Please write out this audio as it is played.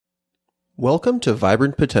Welcome to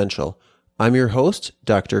Vibrant Potential. I'm your host,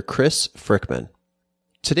 Dr. Chris Frickman.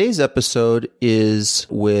 Today's episode is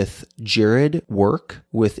with Jared Work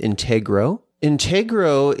with Integro.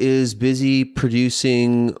 Integro is busy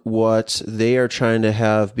producing what they are trying to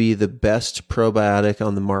have be the best probiotic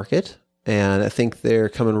on the market, and I think they're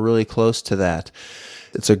coming really close to that.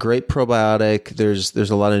 It's a great probiotic. There's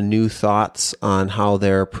a lot of new thoughts on how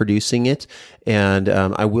they're producing it. And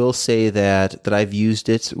I will say that I've used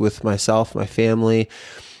it with myself, my family,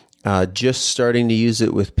 just starting to use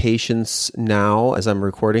it with patients now as I'm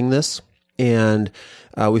recording this. And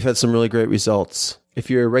we've had some really great results. If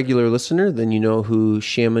you're a regular listener, then you know who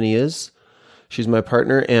Chamonix is. She's my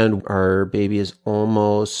partner, and our baby is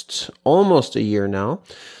almost a year now.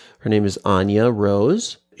 Her name is Anya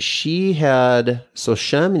Rose. Chamonix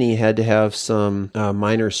had to have some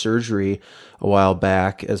minor surgery a while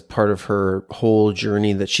back as part of her whole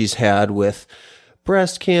journey that she's had with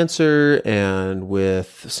breast cancer and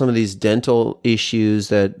with some of these dental issues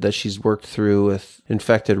that she's worked through with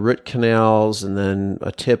infected root canals and then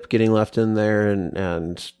a tip getting left in there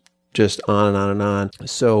and just on and on and on.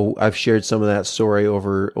 So I've shared some of that story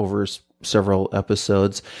over several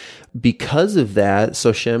episodes. Because of that,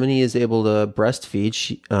 so Chamonix is able to breastfeed.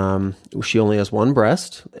 She only has one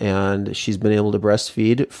breast, and she's been able to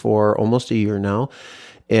breastfeed for almost a year now,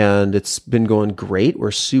 and it's been going great.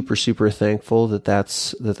 We're super, super thankful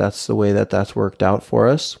that's the way that's worked out for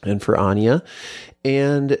us and for Anya.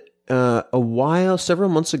 And several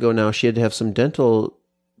months ago now, she had to have some dental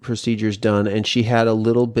procedures done, and she had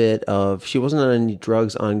she wasn't on any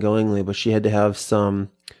drugs ongoingly, but she had to have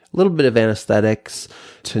a little bit of anesthetics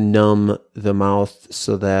to numb the mouth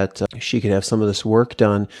so that she could have some of this work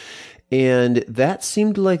done. And that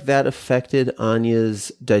seemed like that affected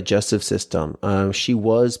Anya's digestive system. She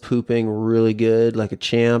was pooping really good, like a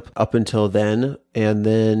champ, up until then. And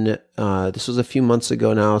then this was a few months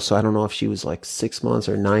ago now, so I don't know if she was like 6 months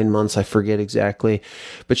or 9 months, I forget exactly.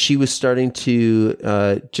 But she was starting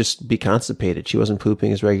to just be constipated. She wasn't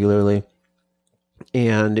pooping as regularly.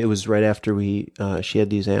 And it was right after she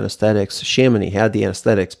had these anesthetics. Chamonix had the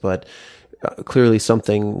anesthetics, but clearly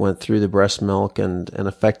something went through the breast milk and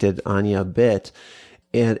affected Anya a bit.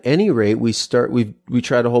 At any rate, we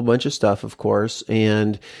tried a whole bunch of stuff, of course,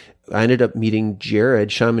 and I ended up meeting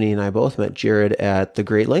Jared. Chamonix and I both met Jared at the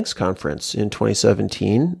Great Lakes Conference in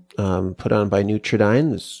 2017, put on by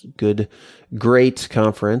Nutridyne. This great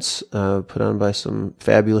conference, put on by some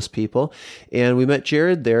fabulous people. And we met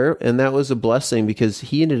Jared there, and that was a blessing because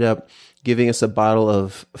he ended up giving us a bottle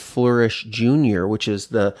of Flourish Junior, which is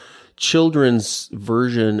the children's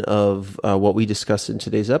version of what we discussed in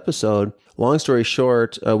today's episode. Long story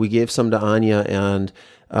short, we gave some to Anya, and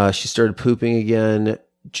she started pooping again,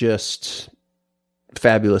 just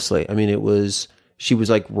fabulously. I mean, she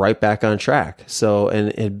was like right back on track. So, and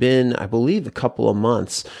it had been, I believe, a couple of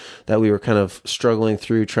months that we were kind of struggling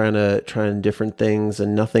through trying different things,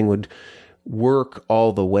 and nothing would work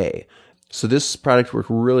all the way. So this product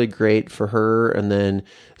worked really great for her. And then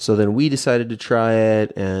we decided to try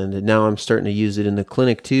it, and now I'm starting to use it in the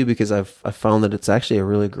clinic too, because I found that it's actually a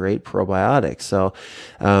really great probiotic. So,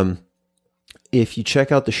 if you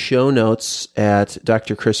check out the show notes at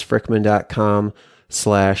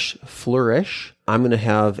drchrisfrickman.com/flourish, I'm going to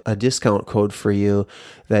have a discount code for you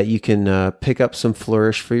that you can pick up some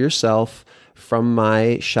Flourish for yourself from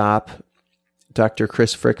my shop,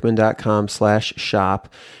 drchrisfrickman.com/shop.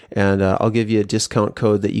 And I'll give you a discount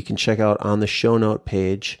code that you can check out on the show note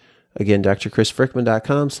page. Again,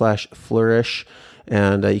 drchrisfrickman.com/flourish.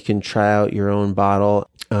 And you can try out your own bottle.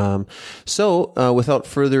 So without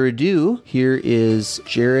further ado, here is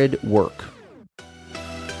Jared Work.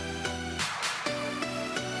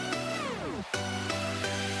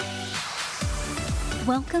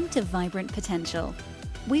 Welcome to Vibrant Potential.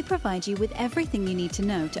 We provide you with everything you need to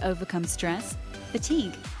know to overcome stress,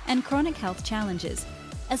 fatigue, and chronic health challenges,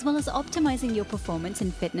 as well as optimizing your performance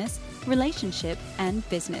in fitness, relationship, and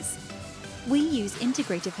business. We use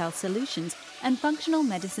integrative health solutions and functional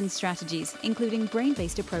medicine strategies, including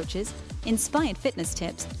brain-based approaches, inspired fitness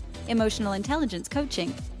tips, emotional intelligence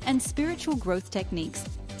coaching, and spiritual growth techniques,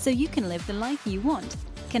 so you can live the life you want,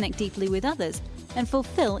 connect deeply with others, and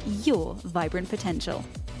fulfill your vibrant potential.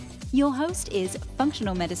 Your host is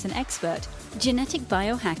functional medicine expert, genetic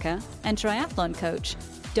biohacker, and triathlon coach,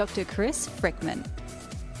 Dr. Chris Frickman.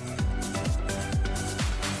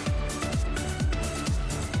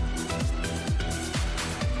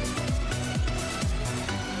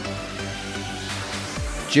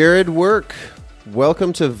 Jared Work,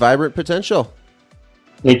 welcome to Vibrant Potential.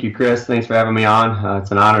 Thank you, Chris. Thanks for having me on.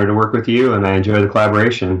 It's an honor to work with you, and I enjoy the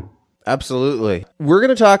collaboration. Absolutely. We're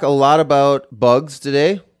going to talk a lot about bugs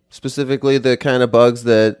today, specifically the kind of bugs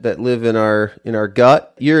that live in our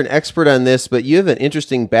gut. You're an expert on this, but you have an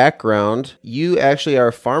interesting background. You actually are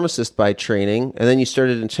a pharmacist by training, and then you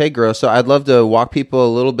started Integro. So I'd love to walk people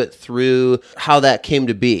a little bit through how that came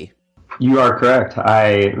to be. You are correct.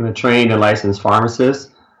 I'm a trained and licensed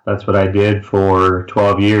pharmacist. That's what I did for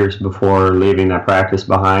 12 years before leaving that practice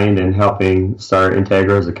behind and helping start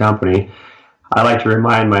Integro as a company. I like to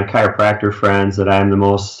remind my chiropractor friends that I'm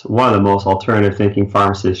one of the most alternative thinking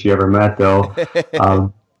pharmacists you ever met, though.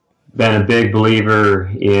 Been a big believer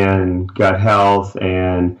in gut health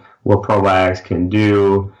and what probiotics can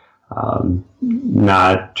do,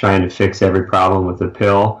 not trying to fix every problem with a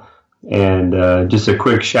pill. And just a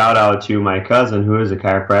quick shout out to my cousin who is a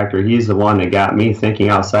chiropractor. He's the one that got me thinking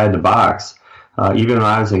outside the box. Even when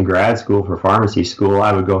I was in grad school for pharmacy school,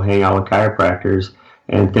 I would go hang out with chiropractors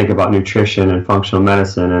and think about nutrition and functional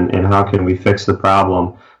medicine and how can we fix the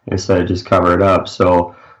problem instead of just cover it up.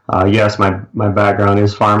 So yes, my background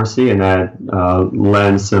is pharmacy, and that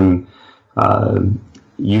lends some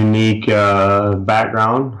unique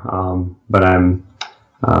background, but I'm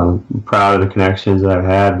proud of the connections that I've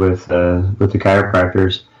had with the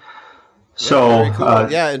chiropractors. So yeah, cool.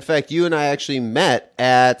 In fact, you and I actually met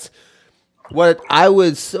at what I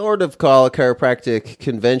would sort of call a chiropractic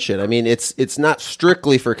convention. I mean, it's not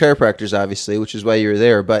strictly for chiropractors, obviously, which is why you're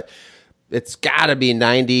there, but it's got to be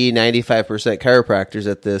 95%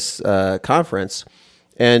 chiropractors at this conference.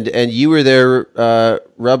 And you were there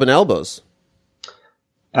rubbing elbows.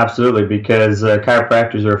 Absolutely, because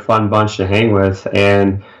chiropractors are a fun bunch to hang with.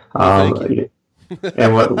 And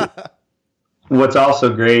and what's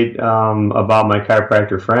also great about my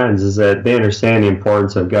chiropractor friends is that they understand the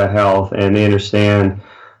importance of gut health, and they understand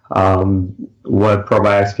what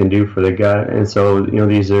probiotics can do for the gut. And so,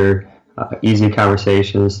 these are easy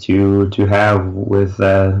conversations to have with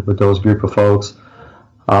those group of folks.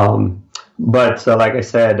 But like I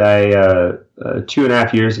said,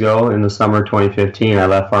 2.5 years ago in the summer of 2015, I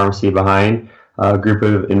left pharmacy behind. A group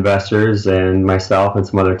of investors and myself and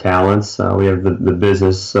some other talents. We have the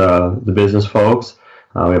business folks.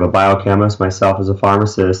 We have a biochemist, myself as a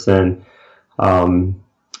pharmacist, and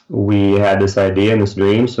we had this idea and this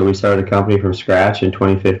dream. So we started a company from scratch in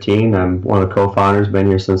 2015. I'm one of the co-founders, been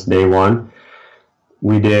here since day one.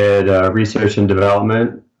 We did research and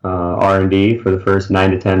development, R&D for the first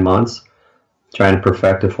 9 to 10 months, trying to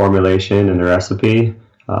perfect a formulation and a recipe.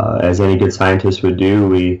 As any good scientist would do,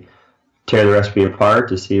 we tear the recipe apart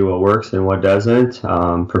to see what works and what doesn't,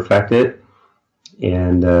 perfect it,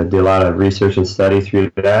 and did a lot of research and study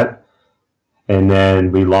through that. And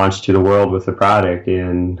then we launched to the world with the product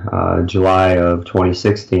in July of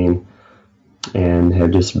 2016 and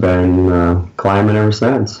have just been climbing ever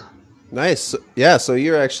since. Nice. Yeah, so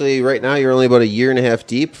you're actually, right now, you're only about 1.5 years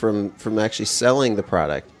deep from actually selling the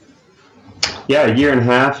product. Yeah,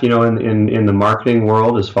 1.5 years, in the marketing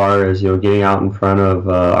world, as far as, getting out in front of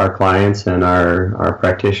our clients and our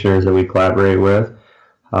practitioners that we collaborate with.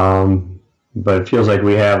 But it feels like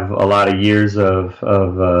we have a lot of years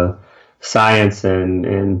of science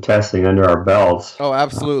and testing under our belts. Oh,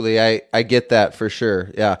 absolutely. I get that for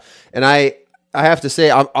sure. Yeah. And I have to say,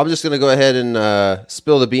 I'm just going to go ahead and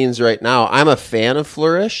spill the beans right now. I'm a fan of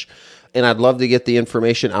Flourish, and I'd love to get the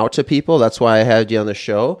information out to people. That's why I had you on the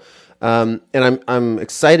show. And I'm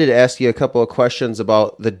excited to ask you a couple of questions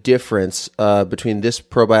about the difference between this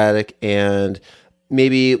probiotic and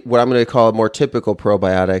maybe what I'm going to call a more typical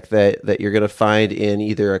probiotic that you're going to find in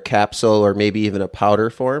either a capsule or maybe even a powder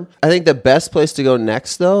form. I think the best place to go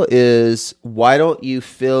next, though, is why don't you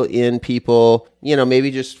fill in people, maybe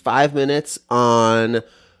just 5 minutes on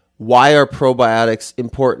why are probiotics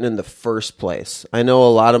important in the first place? I know a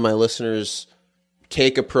lot of my listeners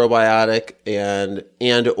take a probiotic and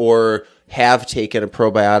or have taken a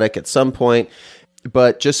probiotic at some point,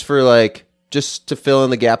 but just to fill in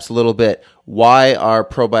the gaps a little bit, why are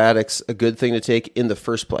probiotics a good thing to take in the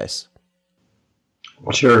first place?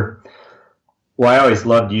 Sure. Well, I always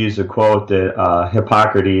love to use a quote that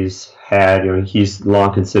Hippocrates had. He's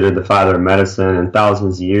long considered the father of medicine, and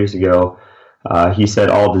thousands of years ago, he said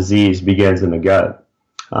all disease begins in the gut.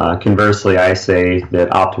 Conversely, I say that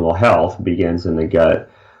optimal health begins in the gut.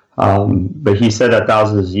 But he said that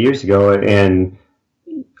thousands of years ago, and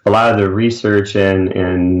a lot of the research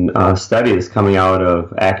and study that's coming out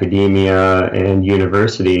of academia and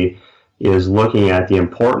university is looking at the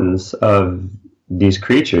importance of these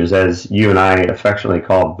creatures, as you and I affectionately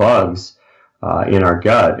call bugs, in our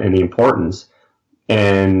gut, and the importance.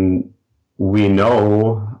 And we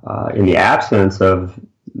know in the absence of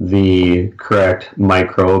the correct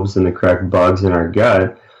microbes and the correct bugs in our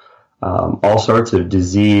gut, all sorts of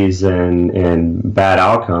disease and bad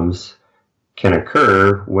outcomes can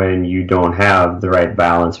occur when you don't have the right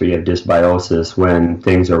balance, or you have dysbiosis, when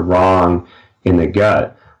things are wrong in the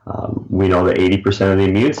gut. We know that 80% of the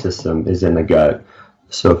immune system is in the gut.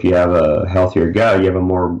 So if you have a healthier gut, you have a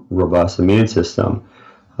more robust immune system.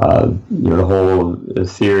 The whole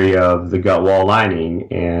theory of the gut wall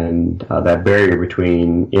lining and that barrier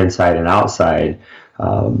between inside and outside,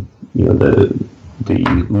 the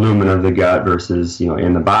lumen of the gut versus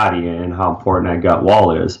in the body, and how important that gut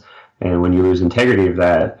wall is. And when you lose integrity of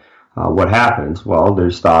that, what happens? Well,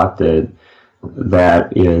 there's thought that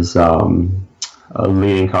is a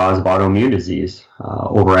leading cause of autoimmune disease,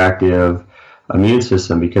 overactive immune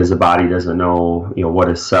system, because the body doesn't know what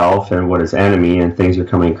is self and what is enemy, and things are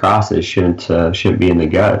coming across it shouldn't be in the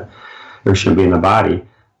gut, or shouldn't be in the body.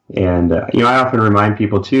 And I often remind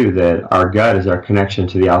people too that our gut is our connection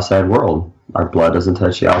to the outside world. Our blood doesn't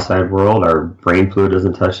touch the outside world. Our brain fluid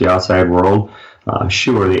doesn't touch the outside world.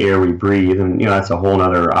 Sure, the air we breathe, and that's a whole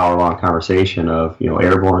other hour-long conversation of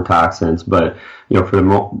airborne toxins. But for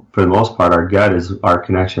the most part, our gut is our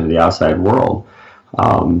connection to the outside world.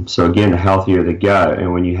 So again, the healthier the gut,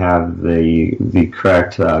 and when you have the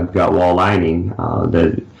correct gut wall lining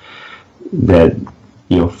that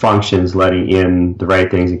functions letting in the right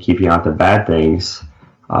things and keeping out the bad things,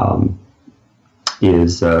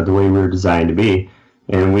 is the way we were designed to be.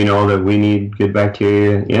 And we know that we need good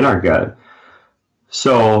bacteria in our gut.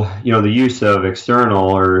 So, the use of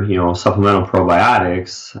external or, supplemental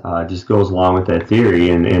probiotics just goes along with that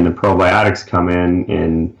theory, and the probiotics come in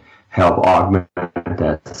and help augment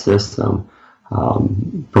that system,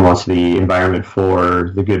 promotes the environment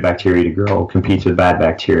for the good bacteria to grow, competes with bad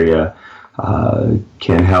bacteria,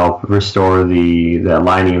 can help restore the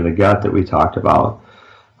lining of the gut that we talked about.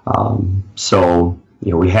 So,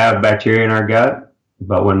 we have bacteria in our gut,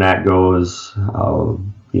 but when that goes,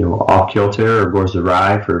 off kilter or goes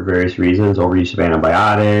awry for various reasons, overuse of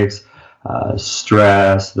antibiotics,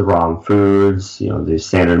 stress, the wrong foods, the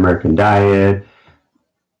standard American diet,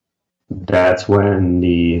 that's when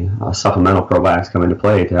the supplemental probiotics come into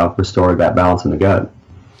play to help restore that balance in the gut.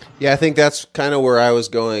 Yeah, I think that's kind of where I was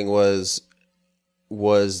going was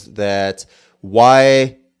that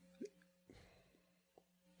why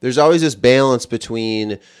there's always this balance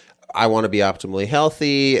between I want to be optimally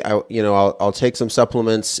healthy. I'll take some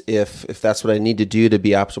supplements if that's what I need to do to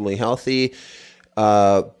be optimally healthy.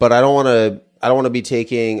 But I don't want to be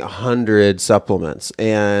taking 100 supplements,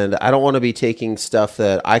 and I don't want to be taking stuff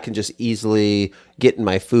that I can just easily get in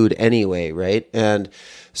my food anyway, right? And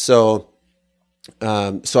so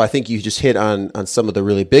I think you just hit on some of the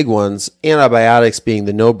really big ones. Antibiotics being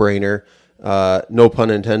the no-brainer. No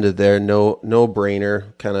pun intended there. No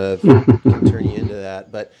brainer kind of can turn you into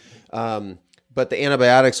that. But the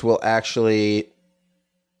antibiotics will actually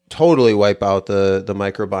totally wipe out the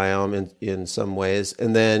microbiome in some ways.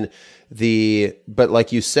 And then but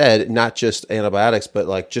like you said, not just antibiotics, but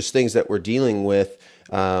like just things that we're dealing with,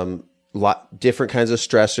 different kinds of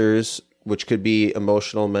stressors, which could be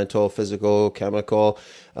emotional, mental, physical, chemical,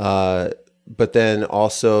 but then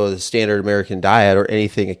also the standard American diet or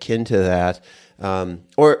anything akin to that. And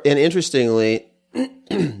interestingly,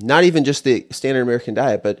 not even just the standard American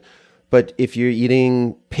diet, but if you're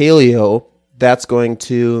eating paleo, that's going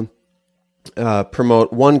to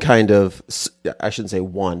promote one kind of, I shouldn't say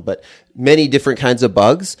one, but many different kinds of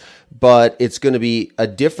bugs, but it's going to be a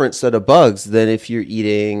different set of bugs than if you're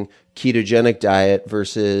eating ketogenic diet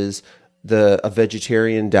versus a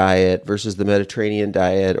vegetarian diet versus the Mediterranean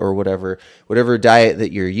diet or whatever diet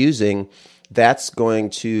that you're using. That's going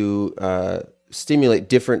to stimulate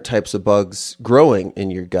different types of bugs growing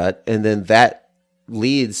in your gut, and then that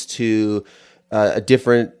leads to a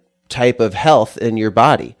different type of health in your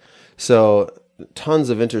body. So tons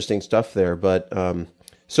of interesting stuff there. But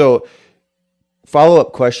so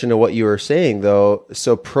follow-up question to what you were saying, though.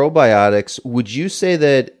 So probiotics, would you say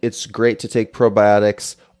that it's great to take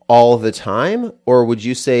probiotics all the time, or would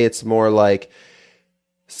you say it's more like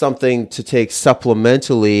something to take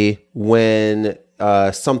supplementally when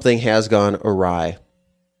something has gone awry?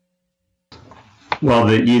 Well,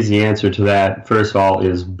 the easy answer to that, first of all,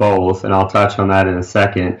 is both, and I'll touch on that in a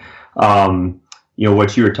second.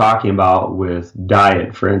 What you were talking about with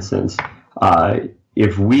diet, for instance,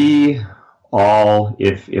 if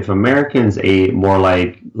Americans ate more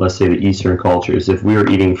like, let's say, the Eastern cultures, if we were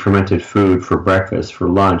eating fermented food for breakfast, for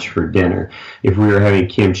lunch, for dinner, if we were having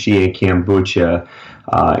kimchi and kombucha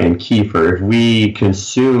and kefir, if we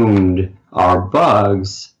consumed our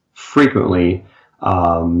bugs frequently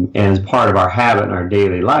and as part of our habit in our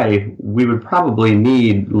daily life, we would probably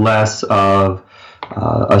need less of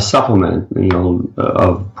a supplement,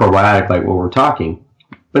 of probiotic like what we're talking.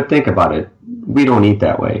 But think about it. We don't eat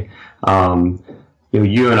that way.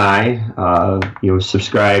 You and I,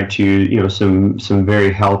 subscribe to, some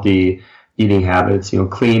very healthy eating habits,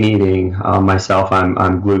 clean eating. Myself,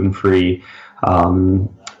 I'm gluten-free.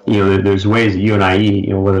 There's ways that you and I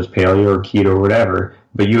eat, whether it's paleo or keto or whatever.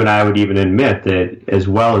 But you and I would even admit that as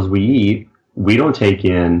well as we eat, we don't take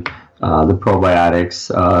in the probiotics,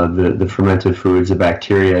 the fermented foods, the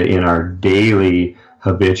bacteria in our daily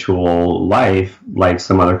habitual life like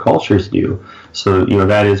some other cultures do. So,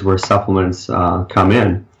 that is where supplements come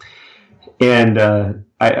in. And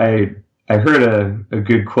I heard a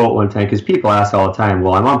good quote one time, because people ask all the time,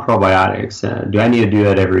 well, I'm on probiotics. Do I need to do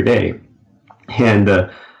that every day?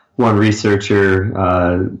 And one researcher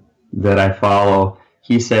that I follow,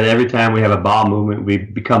 he said every time we have a bowel movement, we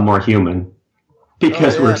become more human,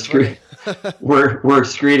 because we're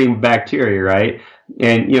excreting bacteria, right?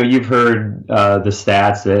 And you've heard the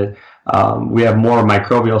stats that we have more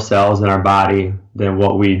microbial cells in our body than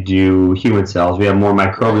what we do human cells. We have more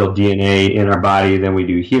microbial DNA in our body than we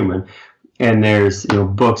do human. And there's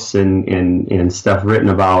books and stuff written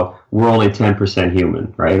about we're only 10%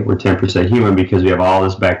 human, right? We're 10% human because we have all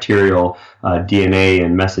this bacterial DNA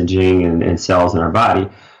and messaging and cells in our body.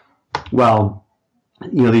 Well,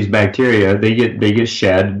 these bacteria, they get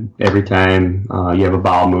shed every time you have a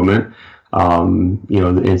bowel movement.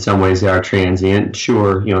 In some ways they are transient.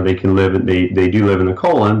 Sure, they can live. They do live in the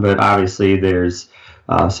colon, but obviously there's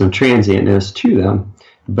some transientness to them.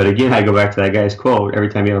 But again, I go back to that guy's quote: every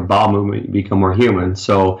time you have a bowel movement, you become more human.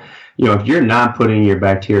 So, if you're not putting your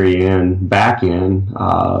bacteria back in,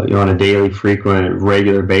 on a daily, frequent,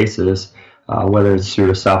 regular basis, whether it's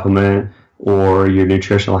through a supplement or your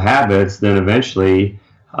nutritional habits, then eventually,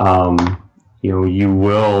 you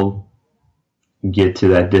will get to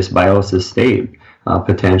that dysbiosis state,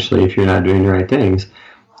 potentially, if you're not doing the right things.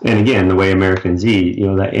 And again, the way Americans eat, the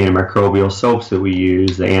antimicrobial soaps that we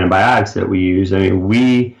use, the antibiotics that we use,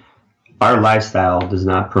 our lifestyle does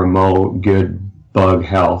not promote good bug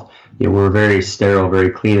health. We're a very sterile, very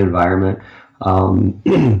clean environment.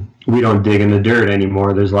 We don't dig in the dirt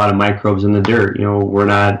anymore. There's a lot of microbes in the dirt. We're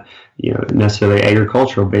not necessarily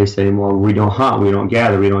agricultural based anymore. We don't hunt, we don't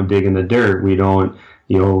gather, we don't dig in the dirt. We don't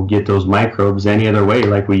get those microbes any other way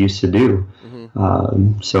like we used to do.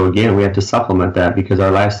 So again, we have to supplement that because our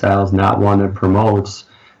lifestyle is not one that promotes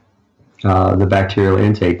the bacterial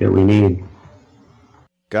intake that we need.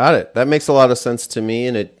 Got it. That makes a lot of sense to me,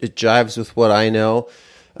 and it jives with what I know.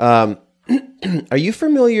 Are you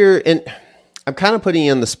familiar? And I'm kind of putting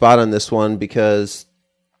you on the spot on this one because,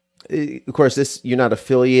 of course, you're not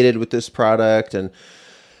affiliated with this product, and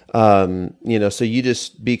so you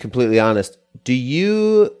just be completely honest.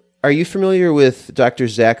 Are you familiar with Dr.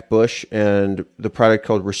 Zach Bush and the product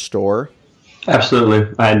called Restore?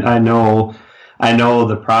 Absolutely. I know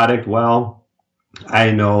the product well.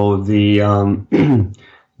 I know the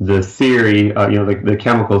the theory, the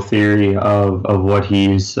chemical theory of what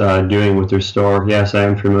he's doing with Restore. Yes, I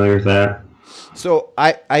am familiar with that. So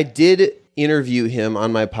I did interview him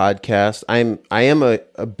on my podcast. I am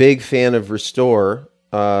a big fan of Restore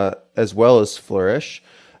as well as Flourish,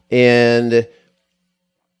 and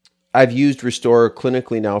I've used Restore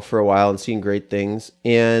clinically now for a while and seen great things.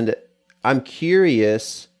 And I'm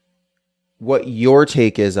curious what your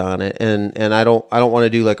take is on it. And I don't want to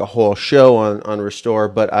do like a whole show on Restore,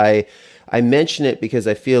 but I mention it because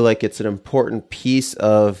I feel like it's an important piece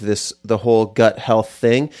of the whole gut health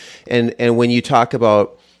thing. And when you talk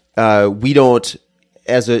about, we don't,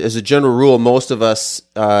 as a general rule, most of us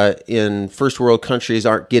in first world countries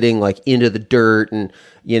aren't getting like into the dirt and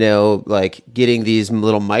like getting these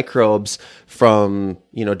little microbes from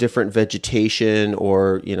different vegetation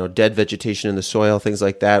or dead vegetation in the soil, things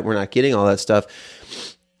like that. We're not getting all that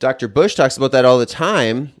stuff. Dr. Bush talks about that all the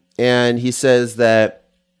time, and he says that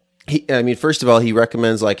first of all, he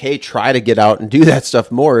recommends like, hey, try to get out and do that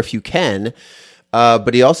stuff more if you can.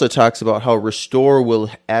 But he also talks about how Restore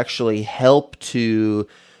will actually help to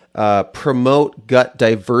promote gut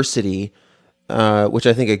diversity, which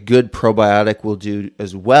I think a good probiotic will do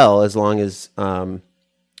as well, as long as,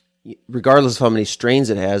 regardless of how many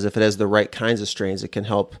strains it has, if it has the right kinds of strains, it can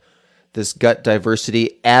help this gut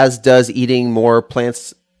diversity, as does eating more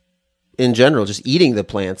plants in general. Just eating the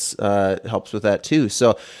plants helps with that too.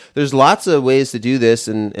 So there's lots of ways to do this,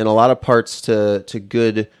 and a lot of parts to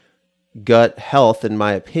good gut health, in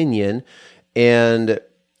my opinion. And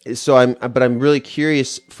so I'm really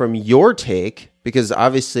curious from your take, because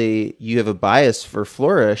obviously you have a bias for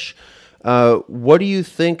Flourish. What do you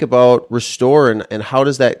think about Restore, and how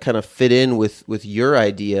does that kind of fit in with your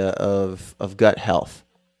idea of gut health?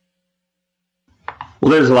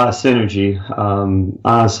 Well, there's a lot of synergy,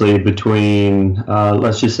 honestly, between,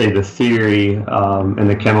 let's just say, the theory and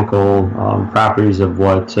the chemical properties of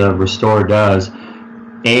what Restore does,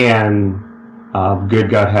 and good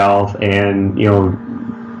gut health, and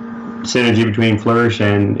synergy between Flourish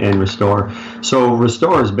and Restore. So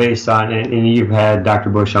Restore is based on, and you've had Dr.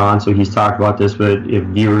 Bush on, so he's talked about this, but if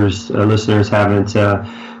viewers, listeners haven't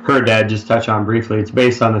heard that, just touch on briefly. It's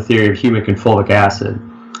based on the theory of humic and fulvic acid,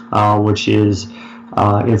 which is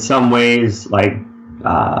in some ways, like,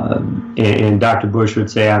 and Dr. Bush would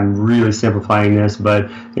say, I'm really simplifying this, but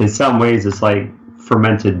in some ways it's like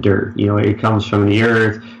fermented dirt. It comes from the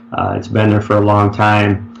earth. It's been there for a long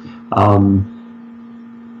time.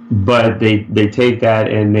 But they take that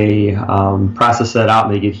and they process that out,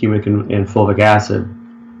 and they get humic and fulvic acid.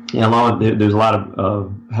 And along with, there's a lot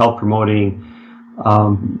of health promoting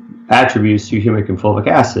attributes to humic and fulvic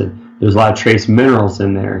acid. There's a lot of trace minerals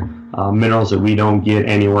in there. Minerals that we don't get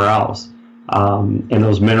anywhere else. And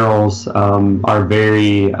those minerals are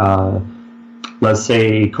very, let's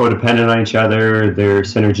say, codependent on each other. They're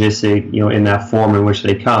synergistic, in that form in which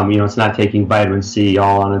they come. It's not taking vitamin C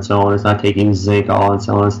all on its own. It's not taking zinc all on its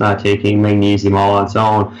own. It's not taking magnesium all on its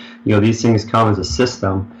own. These things come as a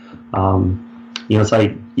system. It's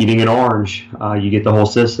like eating an orange. You get the whole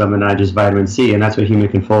system and not just vitamin C, and that's what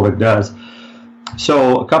humic and fulvic does.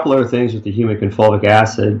 So a couple other things with the humic and fulvic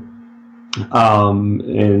acid.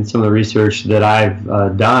 And some of the research that I've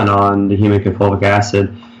done on the humic and fulvic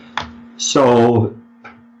acid. So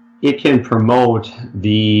it can promote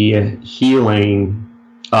the healing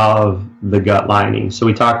of the gut lining. So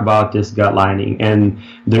we talk about this gut lining, and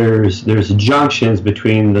there's junctions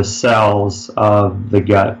between the cells of the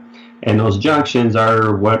gut, and those junctions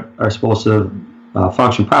are what are supposed to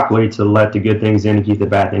function properly to let the good things in and keep the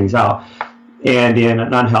bad things out. And in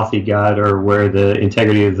an unhealthy gut, or where the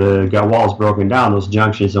integrity of the gut wall is broken down, those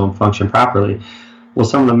junctions don't function properly. Well,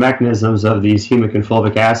 some of the mechanisms of these humic and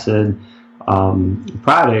fulvic acid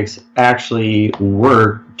products actually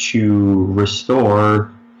work to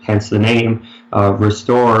restore, hence the name,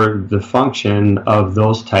 restore the function of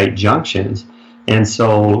those tight junctions. And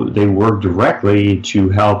so they work directly to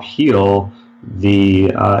help heal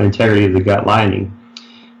the integrity of the gut lining.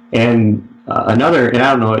 And another, and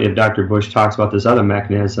I don't know if Dr. Bush talks about this other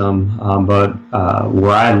mechanism, but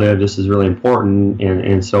where I live, this is really important,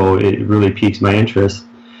 and so it really piques my interest.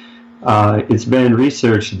 It's been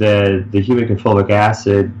researched that the humic and fulvic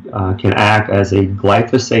acid can act as a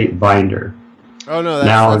glyphosate binder. Oh no,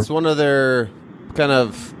 that's one of their kind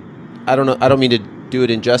of, I don't mean to do it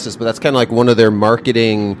injustice, but that's kind of like one of their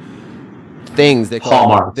marketing things. They call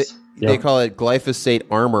hallmarks. They call it glyphosate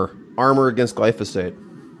armor against glyphosate.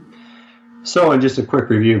 So, in just a quick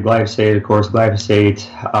review of glyphosate, of course, glyphosate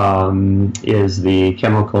is the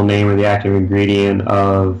chemical name or the active ingredient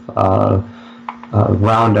of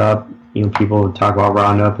Roundup. People talk about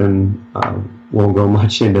Roundup, and won't go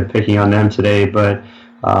much into picking on them today, but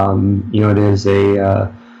it is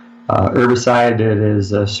a herbicide that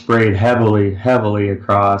is sprayed heavily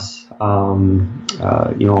across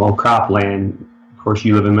cropland. Of course,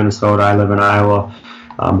 you live in Minnesota, I live in Iowa,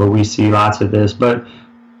 but we see lots of this. But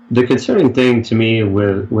the concerning thing to me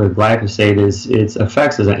with glyphosate is its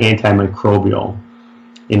effects as an antimicrobial.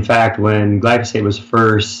 In fact, when glyphosate was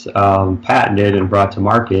first patented and brought to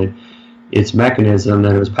market, its mechanism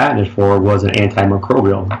that it was patented for was an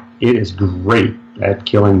antimicrobial. It is great at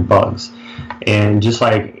killing bugs. And just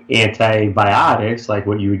like antibiotics, like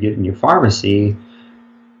what you would get in your pharmacy,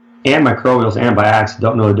 antimicrobials, antibiotics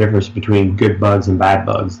don't know the difference between good bugs and bad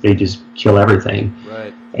bugs. They just kill everything.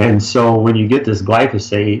 Right. And so when you get this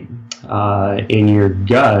glyphosate in your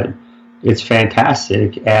gut, it's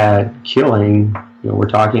fantastic at killing. We're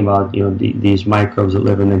talking about these microbes that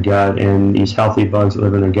live in the gut and these healthy bugs that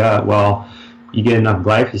live in the gut. Well, you get enough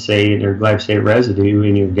glyphosate or glyphosate residue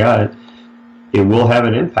in your gut, it will have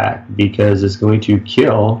an impact because it's going to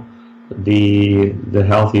kill the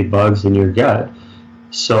healthy bugs in your gut.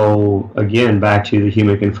 So again, back to the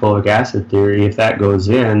humic and fulvic acid theory, if that goes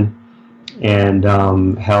in and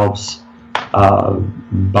helps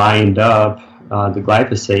bind up the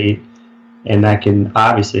glyphosate, and that can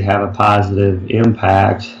obviously have a positive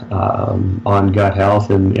impact on gut health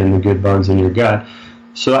and the good bugs in your gut.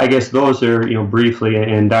 So I guess those are, briefly,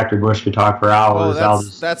 and Dr. Bush could talk for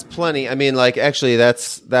hours. That's plenty. I mean, actually,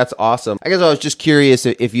 that's awesome. I guess I was just curious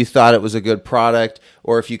if you thought it was a good product,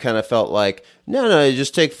 or if you kind of felt like, no, you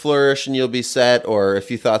just take Flourish and you'll be set, or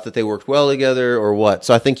if you thought that they worked well together, or what.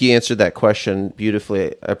 So I think you answered that question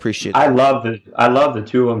beautifully. I appreciate it. I love the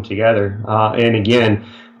two of them together. And again,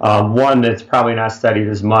 one that's probably not studied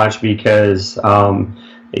as much because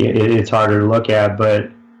it's harder to look at,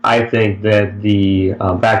 but I think that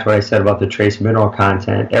back to what I said about the trace mineral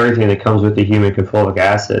content, everything that comes with the humic and fulvic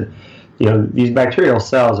acid, these bacterial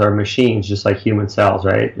cells are machines just like human cells,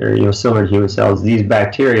 right? Or, similar to human cells. These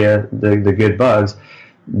bacteria, the good bugs,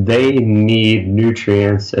 they need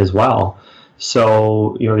nutrients as well.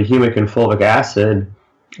 So, the humic and fulvic acid,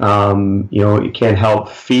 it can help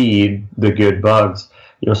feed the good bugs.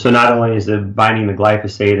 So not only is it binding the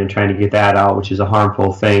glyphosate and trying to get that out, which is a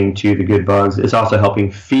harmful thing to the good bugs, it's also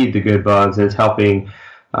helping feed the good bugs, and it's helping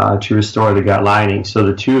to restore the gut lining. So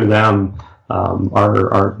the two of them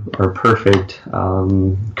are perfect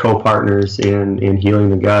co-partners in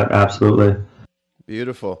healing the gut. Absolutely.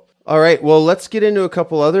 Beautiful. All right. Well, let's get into a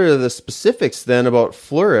couple other of the specifics then about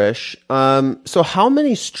Flourish. So how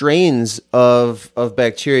many strains of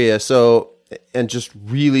bacteria? So, and just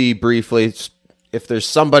really briefly, if there's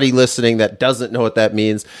somebody listening that doesn't know what that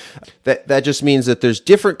means, that just means that there's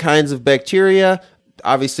different kinds of bacteria.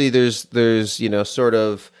 Obviously, there's sort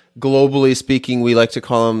of globally speaking, we like to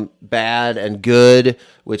call them bad and good,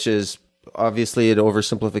 which is obviously an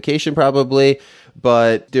oversimplification probably,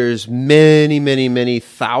 but there's many, many, many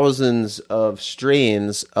thousands of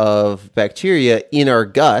strains of bacteria in our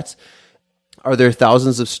gut. Are there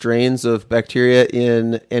thousands of strains of bacteria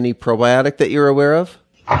in any probiotic that you're aware of?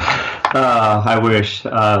 I wish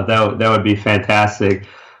that would be fantastic.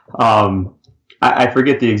 I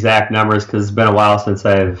forget the exact numbers because it's been a while since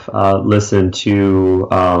I've listened to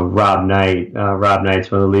Rob Knight. Rob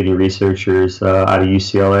Knight's one of the leading researchers out of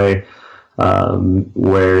UCLA,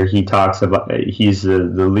 where he talks about, he's the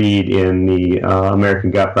lead in the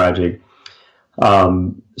American Gut Project.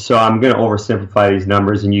 So I'm going to oversimplify these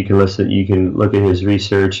numbers, and you can look at his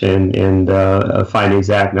research and find the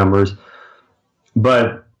exact numbers.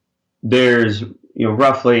 But there's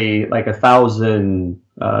roughly like 1,000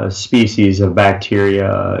 species of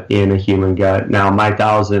bacteria in a human gut. Now my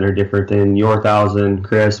 1,000 are different than your 1,000,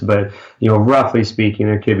 Chris, but roughly speaking,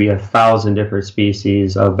 there could be 1,000 different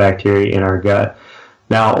species of bacteria in our gut.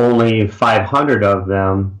 Now only 500 of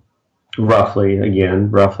them, roughly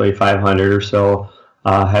 500 or so,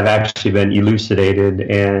 have actually been elucidated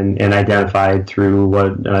and identified through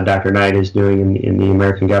what Dr. Knight is doing in the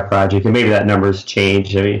American Gut Project. And maybe that number's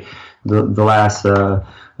changed. I mean, the last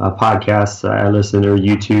podcast I listened to, or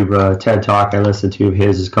YouTube TED Talk I listened to of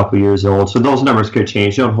his is a couple years old. So those numbers could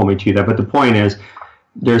change. Don't hold me to that. But the point is,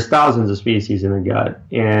 there's thousands of species in the gut,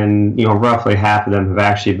 and roughly half of them have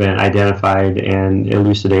actually been identified and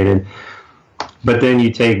elucidated. But then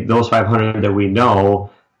you take those 500 that we know,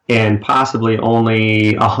 and possibly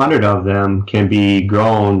only 100 of them can be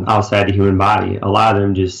grown outside the human body. A lot of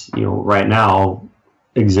them just, right now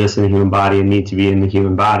exist in the human body and need to be in the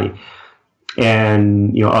human body.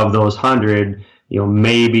 And, of those 100,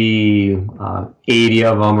 maybe 80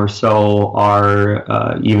 of them or so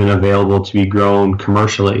are even available to be grown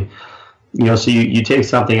commercially. So you take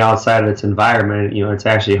something outside of its environment, it's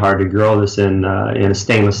actually hard to grow this in a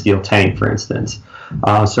stainless steel tank, for instance.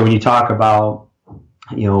 So when you talk about,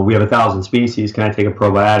 we have 1,000 species, can I take a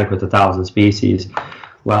probiotic with 1,000 species?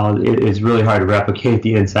 Well, it's really hard to replicate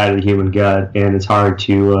the inside of the human gut, and it's hard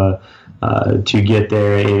to get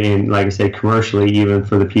there. And like I said, commercially, even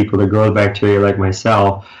for the people that grow the bacteria like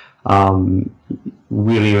myself,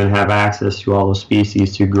 we don't even have access to all those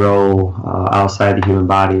species to grow outside the human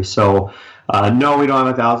body. So, no, we don't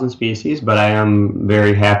have 1,000 species, but I am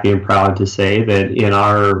very happy and proud to say that in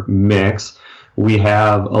our mix, we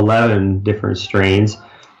have 11 different strains,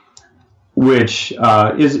 which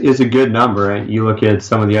is a good number. Right? You look at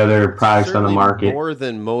some of the other products on the market. More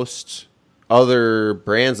than most other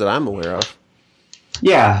brands that I'm aware of.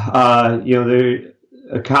 Yeah,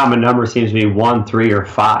 a common number seems to be 1, 3, or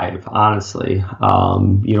 5, honestly.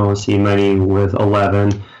 You don't see many with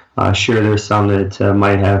 11. Sure, there's some that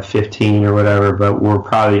might have 15 or whatever, but we're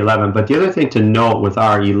probably 11. But the other thing to note with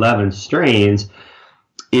our 11 strains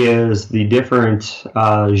is the different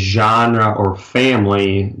genre or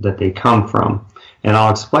family that they come from. And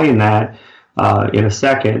I'll explain that in a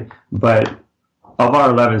second. But of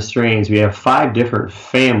our 11 strains, we have 5 different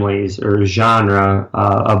families or genre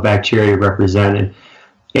of bacteria represented.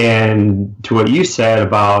 And to what you said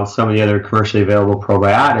about some of the other commercially available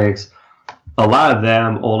probiotics, a lot of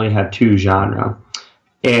them only have 2 genera.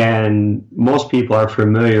 And most people are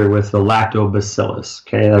familiar with the lactobacillus.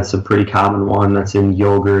 Okay, that's a pretty common one. That's in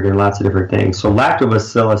yogurt and lots of different things. So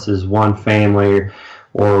lactobacillus is one family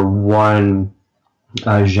or one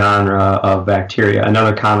genre of bacteria.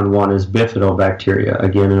 Another common one is bifidobacteria,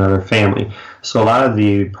 again, another family. So a lot of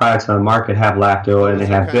the products on the market have lacto and they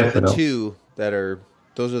have bifido. The two that are,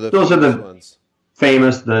 those are the ones.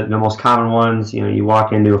 Famous, the most common ones. You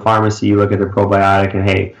walk into a pharmacy, you look at the probiotic, and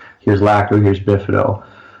hey, here's lacto, here's bifido.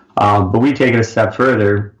 But we take it a step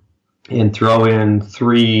further and throw in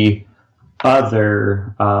 3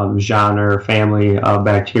 other genre family of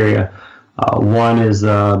bacteria. One is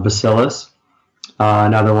bacillus,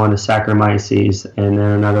 another one is Saccharomyces, and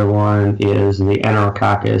then another one is the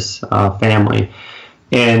Enterococcus family.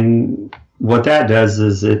 And what that does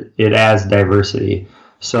is it adds diversity.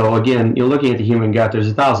 So again, you're looking at the human gut, there's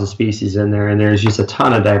 1,000 species in there, and there's just a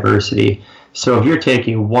ton of diversity. So if you're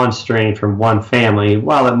taking one strain from one family,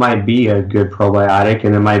 while it might be a good probiotic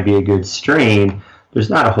and it might be a good strain,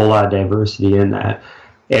 there's not a whole lot of diversity in that.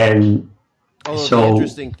 And the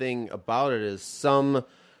interesting thing about it is some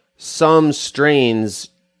strains,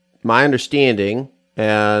 my understanding,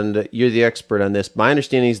 and you're the expert on this, my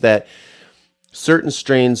understanding is that certain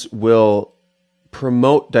strains will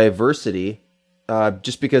promote diversity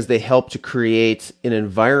just because they help to create an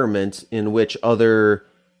environment in which other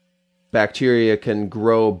bacteria can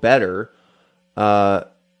grow better,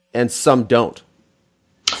 and some don't.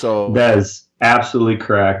 So that is absolutely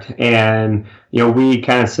correct. And we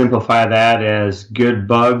kind of simplify that as good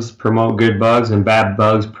bugs promote good bugs and bad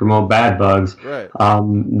bugs promote bad bugs. Right.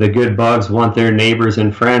 The good bugs want their neighbors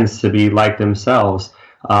and friends to be like themselves,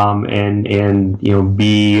 and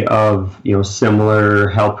be of similar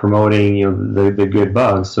health promoting the good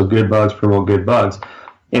bugs. So good bugs promote good bugs,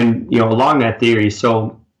 and along that theory.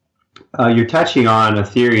 So you're touching on a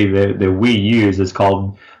theory that we use. It's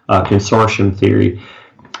called consortium theory,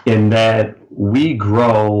 in that we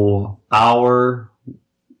grow our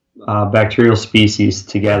bacterial species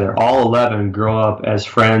together. All 11 grow up as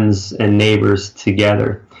friends and neighbors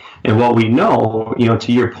together. And what we know,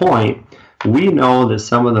 to your point, we know that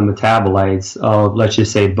some of the metabolites of, let's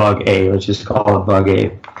just say, bug A, let's just call it bug A.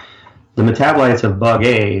 The metabolites of bug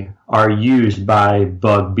A are used by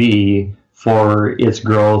bug B for its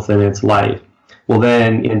growth and its life. Well,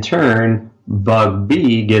 then, in turn, bug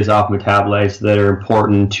B gives off metabolites that are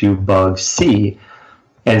important to bug C.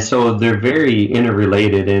 And so they're very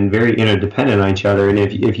interrelated and very interdependent on each other. And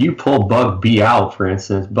if you pull bug B out, for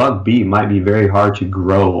instance, bug B might be very hard to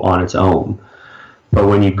grow on its own. But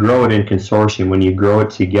when you grow it in consortium, when you grow it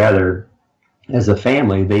together as a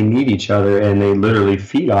family, they need each other and they literally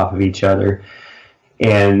feed off of each other.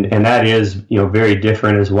 And that is very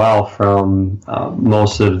different as well from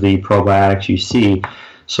most of the probiotics you see.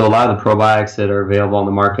 So a lot of the probiotics that are available on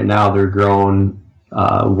the market now, they're grown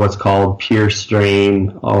what's called pure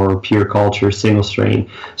strain or pure culture single strain.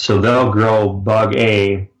 So they'll grow bug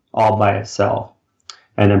A all by itself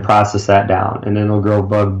and then process that down. And then they'll grow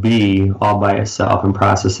bug B all by itself and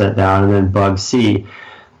process that down, and then bug C.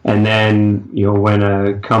 And then, when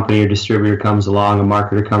a company or distributor comes along, a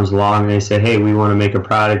marketer comes along, and they say, hey, we want to make a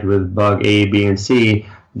product with bug A, B, and C,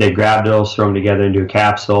 they grab those, throw them together into a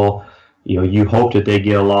capsule. You hope that they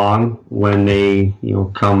get along when they,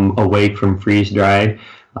 come awake from freeze-dried.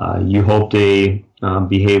 You hope they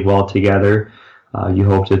behave well together. You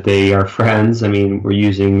hope that they are friends. I mean, we're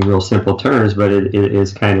using real simple terms, but it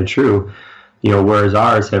is kind of true. Whereas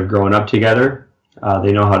ours have grown up together.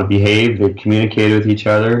 They know how to behave. They communicate with each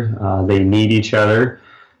other. They need each other,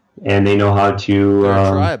 and they know how to.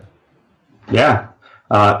 Tribe. Yeah,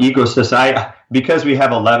 ecosystem. Because we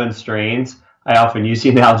have 11 strains, I often use the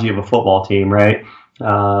analogy of a football team. Right,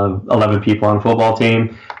 11 people on a football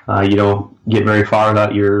team. You don't get very far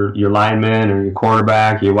without your lineman or your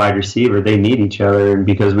quarterback, your wide receiver. They need each other, and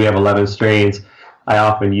because we have 11 strains, I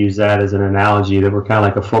often use that as an analogy that we're kind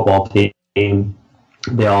of like a football team.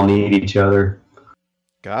 They all need each other.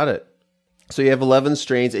 Got it. So you have 11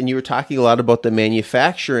 strains, and you were talking a lot about the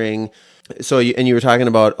manufacturing. So you were talking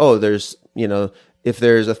about, there's, if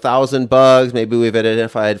there's 1,000 bugs, maybe we've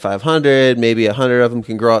identified 500, maybe 100 of them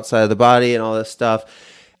can grow outside of the body and all this stuff.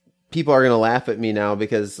 People are going to laugh at me now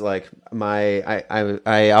because like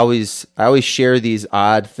I always share these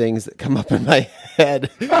odd things that come up in my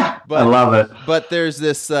head. But, I love it. But there's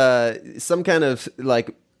this, some kind of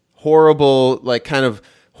like horrible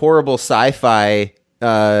sci-fi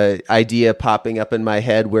idea popping up in my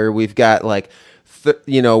head where we've got like,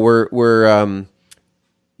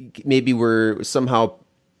 maybe we're somehow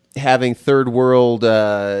having third world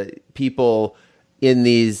people in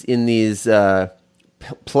these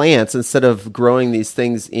plants, instead of growing these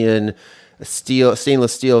things in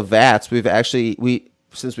stainless steel vats,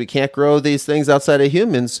 since we can't grow these things outside of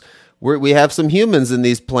humans, we have some humans in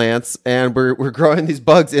these plants, and we're growing these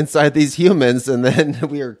bugs inside these humans, and then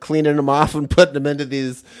we are cleaning them off and putting them into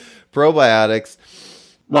these probiotics.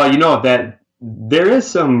 Well, that there is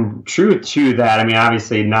some truth to that. I mean,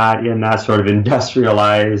 obviously not in that sort of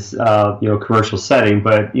industrialized, commercial setting,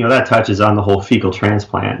 but, that touches on the whole fecal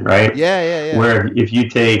transplant, right? Yeah. Where if you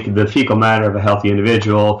take the fecal matter of a healthy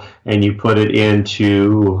individual and you put it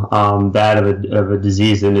into that of a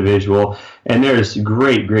diseased individual, and there's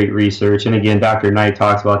great research. And again, Dr. Knight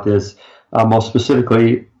talks about this most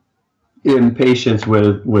specifically in patients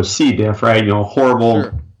with C. diff, right?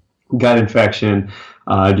 Horrible gut infection,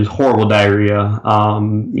 just horrible diarrhea.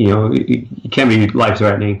 It can be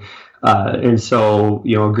life-threatening. And so,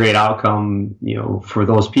 a great outcome, for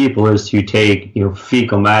those people is to take,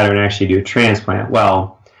 fecal matter and actually do a transplant.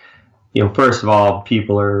 Well, first of all,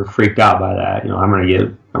 people are freaked out by that. I'm going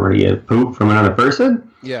to get poop from another person.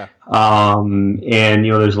 Yeah. And,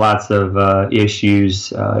 there's lots of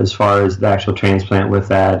issues as far as the actual transplant with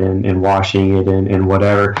that and washing it and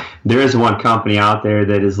whatever. There is one company out there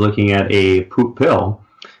that is looking at a poop pill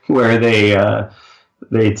where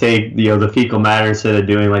they take, the fecal matter, instead of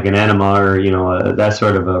doing like an enema or, that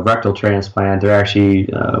sort of a rectal transplant. They're actually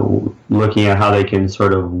looking at how they can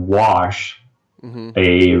sort of wash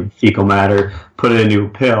a fecal matter, put it into a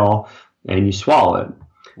pill, and you swallow it.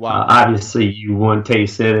 Wow. Obviously, you won't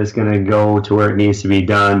taste it. It's going to go to where it needs to be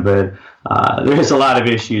done. But there's a lot of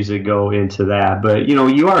issues that go into that. But,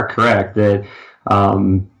 you are correct that,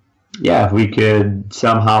 if we could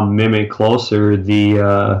somehow mimic closer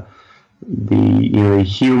the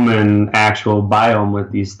human actual biome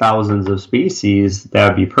with these thousands of species, that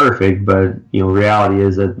would be perfect. But, reality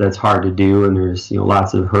is that that's hard to do. And there's,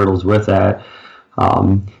 lots of hurdles with that.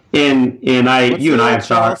 You and I have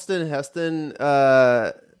Charleston Heston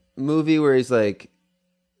movie where he's like,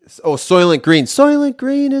 Soylent Green. Soylent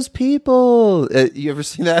Green is people. You ever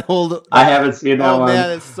seen that old? I haven't seen that one. Oh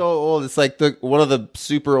man, it's so old. It's like one of the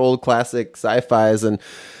super old classic sci-fis, and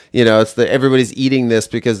it's everybody's eating this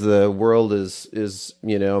because the world is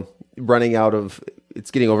running out of.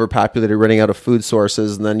 It's getting overpopulated, running out of food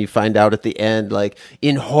sources, and then you find out at the end, like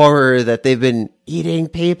in horror, that they've been eating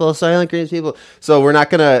people, Soylent Green's people. So we're not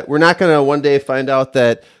gonna one day find out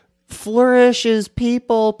that Flourish is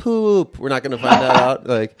people poop. We're not gonna find that out.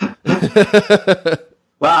 Like,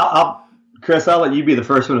 well, Chris, I'll let you be the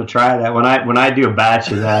first one to try that. When I do a batch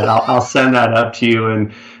of that, I'll send that up to you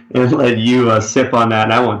and let you sip on that,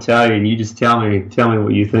 and I won't tell you, and you just tell me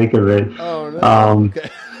what you think of it. Oh no. Okay.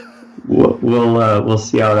 We'll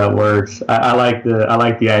see how that works. I like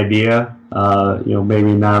the idea.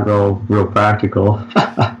 Maybe not real practical.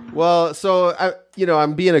 Well, so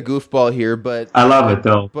I'm being a goofball here, but I love it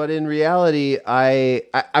though. But in reality, I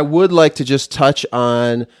would like to just touch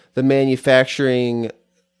on the manufacturing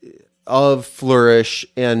of Flourish,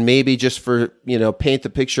 and maybe just for paint the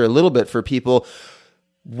picture a little bit for people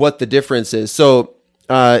what the difference is. So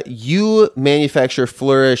you manufacture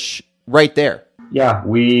Flourish right there. Yeah,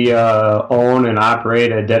 we own and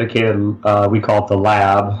operate a dedicated, we call it the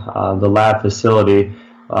lab facility,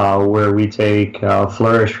 where we take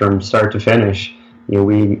Flourish from start to finish.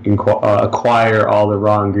 We acquire all the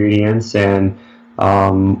raw ingredients, and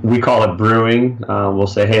we call it brewing. We'll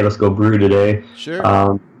say, hey, let's go brew today.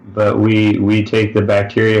 Sure. But we take the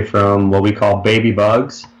bacteria from what we call baby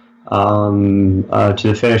bugs to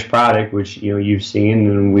the finished product, which you've seen,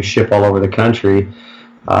 and we ship all over the country.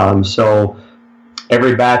 So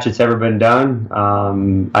every batch that's ever been done,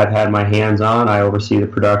 I've had my hands on. I oversee the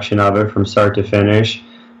production of it from start to finish,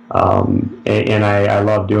 and I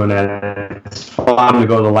love doing that. It's fun to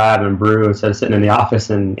go to the lab and brew instead of sitting in the office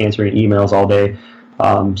and answering emails all day.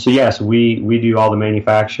 So yes, we do all the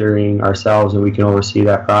manufacturing ourselves, and we can oversee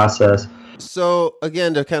that process. So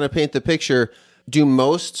again, to kind of paint the picture, do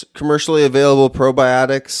most commercially available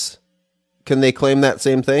probiotics, can they claim that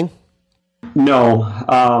same thing? No.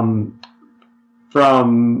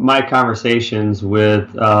 From my conversations with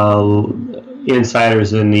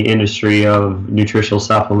insiders in the industry of nutritional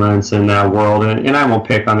supplements in that world, and I won't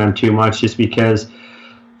pick on them too much, just because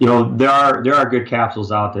there are good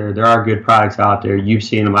capsules out there, there are good products out there. You've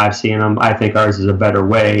seen them, I've seen them. I think ours is a better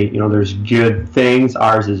way. There's good things,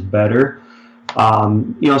 ours is better.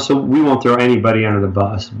 So we won't throw anybody under the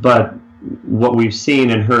bus. But what we've seen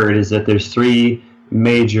and heard is that there's 3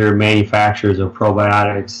 major manufacturers of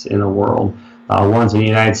probiotics in the world. One's in the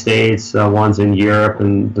United States, one's in Europe,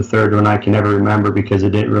 and the third one I can never remember because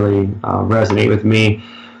it didn't really resonate with me.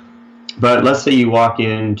 But let's say you walk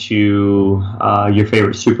into your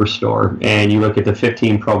favorite superstore and you look at the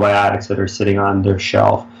 15 probiotics that are sitting on their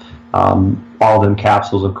shelf, all of them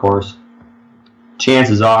capsules, of course.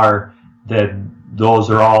 Chances are that those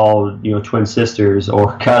are all, twin sisters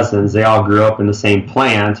or cousins. They all grew up in the same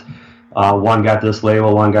plant. One got this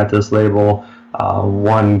label, one got this label.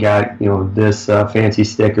 One got, this fancy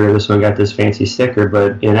sticker. This one got this fancy sticker.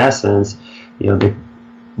 But in essence, they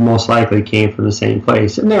most likely came from the same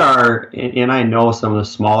place. And there are, and I know some of the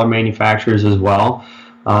smaller manufacturers as well.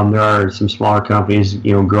 There are some smaller companies,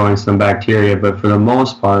 growing some bacteria. But for the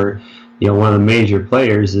most part, one of the major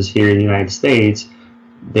players is here in the United States.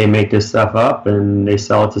 They make this stuff up and they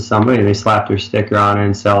sell it to somebody and they slap their sticker on it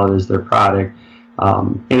and sell it as their product.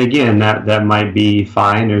 And again, that might be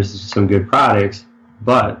fine. There's some good products,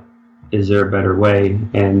 but is there a better way?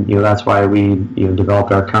 And that's why we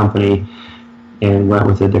developed our company and went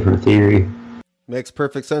with a different theory. Makes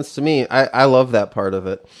perfect sense to me. I love that part of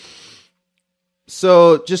it.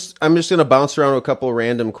 So I'm just going to bounce around a couple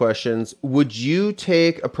random questions. Would you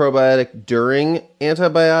take a probiotic during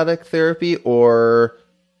antibiotic therapy or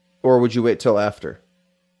would you wait till after?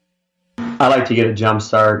 I like to get a jump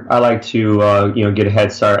start. I like to get a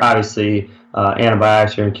head start. Obviously,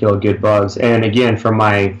 antibiotics are going to kill good bugs. And again, from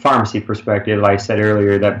my pharmacy perspective, like I said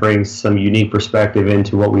earlier, that brings some unique perspective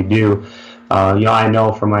into what we do. I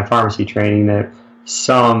know from my pharmacy training that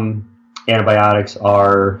some antibiotics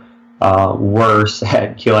are worse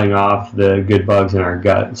at killing off the good bugs in our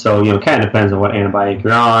gut. So, it kind of depends on what antibiotic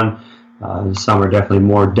you're on. Some are definitely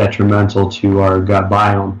more detrimental to our gut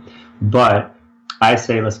biome. But I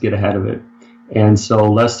say let's get ahead of it. And so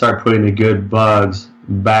let's start putting the good bugs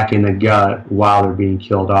back in the gut while they're being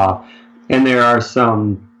killed off. And there are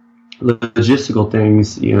some logistical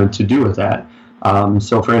things, to do with that.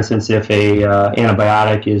 So for instance, if a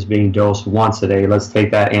antibiotic is being dosed once a day, let's take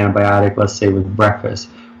that antibiotic, let's say with breakfast.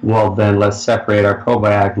 Well, then let's separate our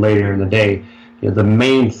probiotic later in the day. The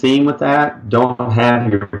main theme with that, don't have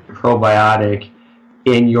your probiotic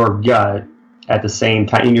in your gut at the same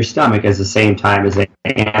time, in your stomach at the same time as an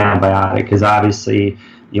antibiotic, because obviously,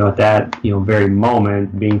 at that, very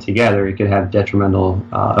moment being together, it could have detrimental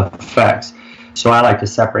effects. So I like to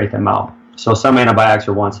separate them out. So some antibiotics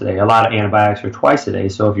are once a day. A lot of antibiotics are twice a day.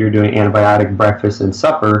 So if you're doing antibiotic breakfast and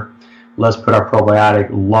supper, let's put our probiotic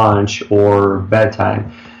lunch or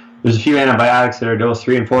bedtime. There's a few antibiotics that are dosed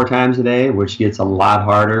 3 and 4 times a day, which gets a lot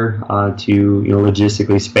harder to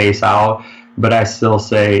logistically space out. But I still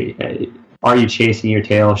say, are you chasing your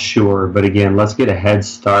tail? Sure. But again, let's get a head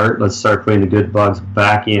start. Let's start putting the good bugs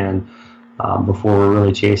back in before we're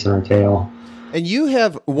really chasing our tail. And you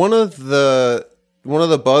have one of the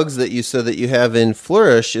bugs that you said that you have in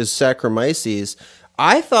Flourish is Saccharomyces.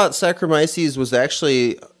 I thought Saccharomyces was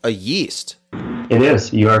actually a yeast. It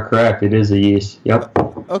is. You are correct. It is a yeast. Yep.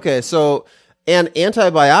 Okay, so, and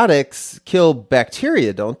antibiotics kill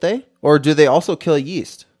bacteria, don't they? Or do they also kill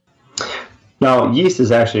yeast? No, yeast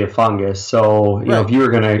is actually a fungus. So, right. If you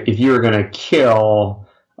were gonna kill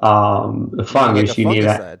the fungus, like you need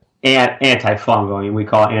an antifungal. I mean, we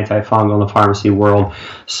call it antifungal in the pharmacy world.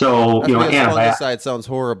 So, fungicide sounds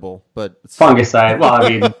horrible, but fungicide. Well, I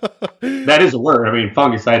mean, that is a word. I mean,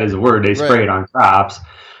 fungicide is a word. They spray it on crops.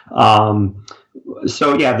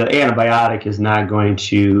 So yeah, the antibiotic is not going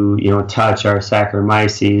to touch our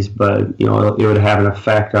Saccharomyces, but it would have an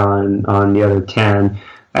effect on the other 10.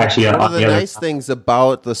 Actually, one of the nice things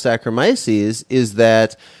about the Saccharomyces is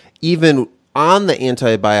that even on the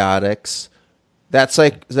antibiotics, that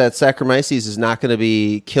Saccharomyces is not going to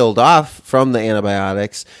be killed off from the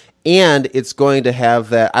antibiotics, and it's going to have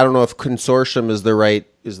that. I don't know if consortium is the right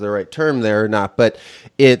term there or not, but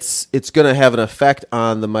it's going to have an effect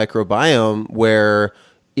on the microbiome where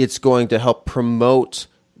it's going to help promote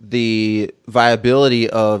the viability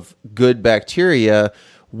of good bacteria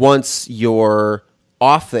once you're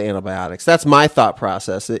off the antibiotics. That's my thought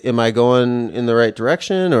process. Am I going in the right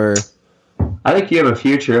direction, or? I think you have a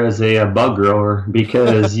future as a bug grower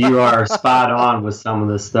because you are spot on with some of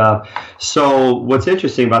this stuff. So what's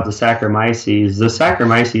interesting about the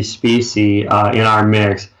Saccharomyces species in our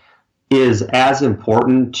mix is as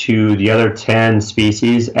important to the other 10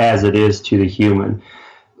 species as it is to the human.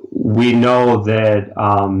 We know that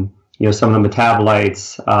some of the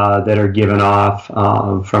metabolites that are given off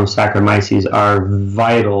from Saccharomyces are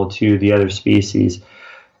vital to the other species.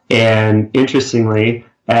 And interestingly,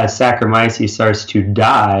 as Saccharomyces starts to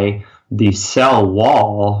die, the cell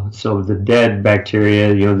wall, so the dead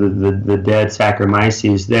bacteria, the dead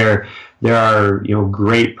Saccharomyces, there are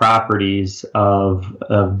great properties of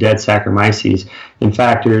dead Saccharomyces. In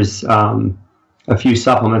fact, there's a a few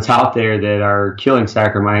supplements out there that are killing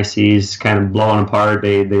Saccharomyces, kind of blowing apart.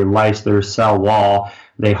 They lyse their cell wall.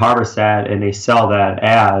 They harvest that and they sell that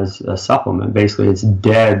as a supplement. Basically, it's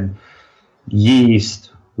dead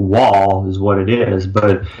yeast wall is what it is.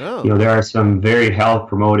 But there are some very health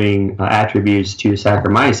promoting attributes to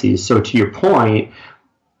Saccharomyces. So to your point,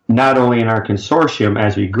 not only in our consortium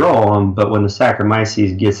as we grow them, but when the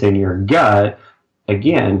Saccharomyces gets in your gut,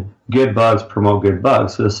 again, good bugs promote good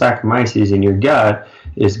bugs. So the Saccharomyces in your gut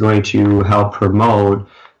is going to help promote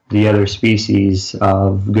the other species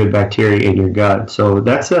of good bacteria in your gut. So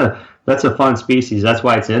that's a fun species. That's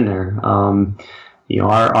why it's in there.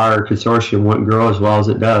 Our consortium wouldn't grow as well as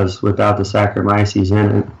it does without the Saccharomyces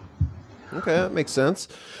in it. Okay, that makes sense.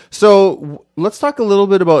 So let's talk a little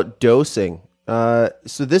bit about dosing.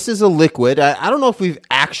 So this is a liquid. I don't know if we've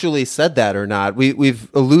actually said that or not.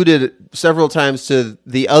 We've alluded several times to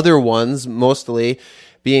the other ones, mostly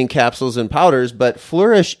being capsules and powders, but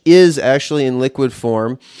Flourish is actually in liquid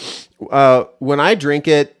form. When I drink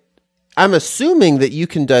it, I'm assuming that you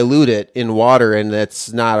can dilute it in water and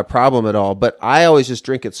that's not a problem at all, but I always just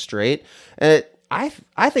drink it straight. And I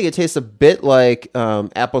think it tastes a bit like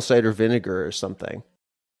apple cider vinegar or something.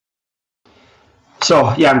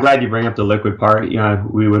 So, yeah, I'm glad you bring up the liquid part.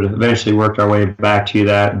 We would have eventually worked our way back to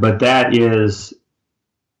that, but that is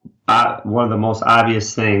one of the most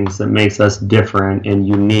obvious things that makes us different and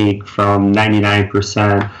unique from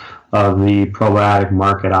 99% of the probiotic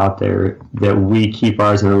market out there, that we keep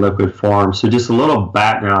ours in a liquid form. So just a little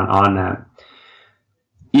background on that.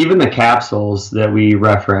 Even the capsules that we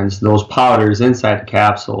referenced, those powders inside the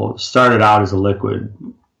capsule, started out as a liquid.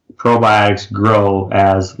 Probiotics grow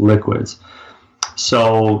as liquids.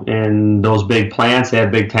 So in those big plants, they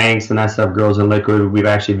have big tanks and that stuff grows in liquid. We've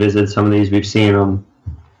actually visited some of these. We've seen them.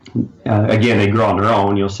 Again, they grow on their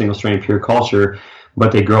own, single strain pure culture,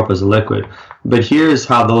 but they grow up as a liquid. But here's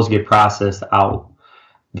how those get processed out.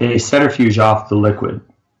 They centrifuge off the liquid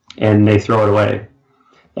and they throw it away.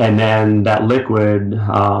 And then that liquid,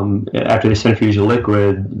 after they centrifuge the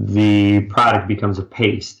liquid, the product becomes a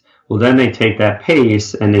paste. Well, then they take that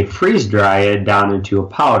paste and they freeze dry it down into a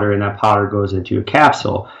powder, and that powder goes into a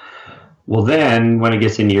capsule. Well, then when it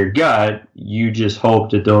gets into your gut, you just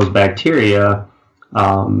hope that those bacteria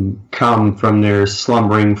come from their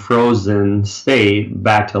slumbering, frozen state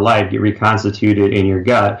back to life, get reconstituted in your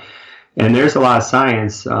gut. And there's a lot of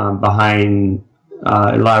science behind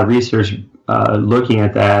a lot of research looking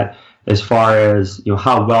at that, as far as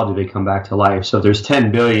how well do they come back to life. So if there's 10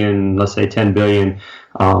 billion, let's say 10 billion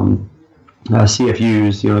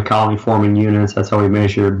CFUs, the colony forming units, that's how we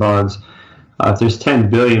measure bugs. If there's 10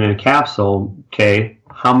 billion in a capsule, okay,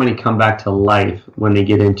 how many come back to life when they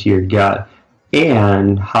get into your gut?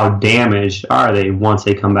 And how damaged are they once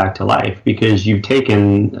they come back to life? Because you've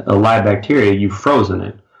taken a live bacteria, you've frozen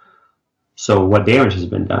it. So what damage has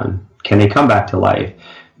been done? Can they come back to life?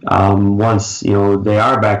 Once they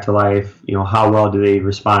are back to life, how well do they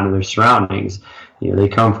respond to their surroundings? They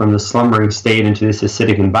come from the slumbering state into this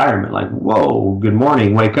acidic environment, like, whoa, good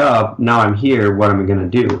morning, wake up, now I'm here, what am I going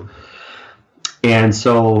to do? And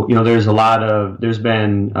so, there's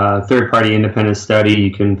been a third-party independent study.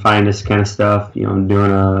 You can find this kind of stuff, doing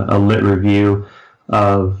a lit review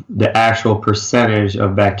of the actual percentage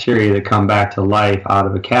of bacteria that come back to life out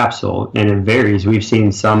of a capsule. And it varies. We've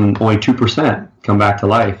seen some only 2% come back to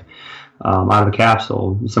life out of a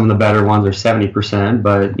capsule. Some of the better ones are 70%,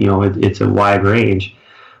 but, it's a wide range.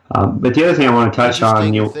 But the other thing I want to touch on...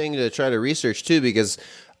 Interesting thing to try to research, too, because...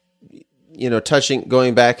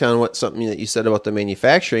 going back on something that you said about the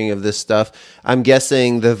manufacturing of this stuff, I'm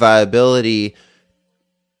guessing the viability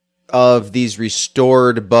of these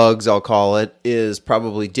restored bugs, I'll call it, is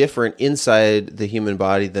probably different inside the human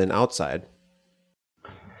body than outside.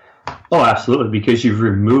 Oh, absolutely, because you've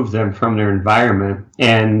removed them from their environment.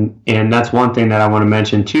 And that's one thing that I want to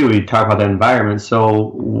mention, too. We talk about that environment.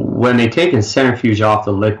 So when they take and centrifuge off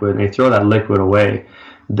the liquid and they throw that liquid away,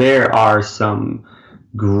 there are some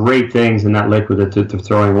great things in that liquid that they're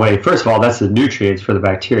throwing away. First of all, that's the nutrients for the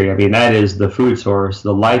bacteria. I mean, that is the food source.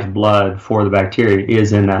 The lifeblood for the bacteria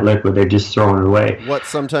is in that liquid. They're just throwing it away. What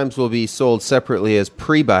sometimes will be sold separately as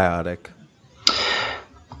prebiotic.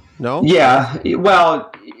 No? Yeah.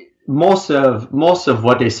 Well, most of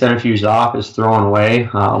what they centrifuge off is thrown away.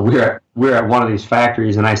 We're at one of these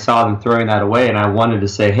factories, and I saw them throwing that away, and I wanted to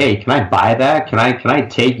say, hey, can I buy that? Can I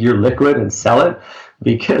take your liquid and sell it?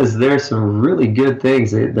 Because there's some really good things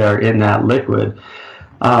that are in that liquid.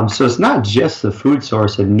 So it's not just the food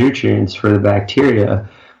source and nutrients for the bacteria,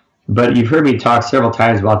 but you've heard me talk several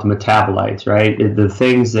times about the metabolites, right? The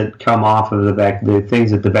things that come off of the things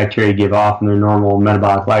that the bacteria give off in their normal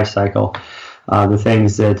metabolic life cycle. the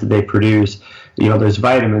things that they produce. There's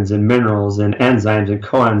vitamins and minerals and enzymes and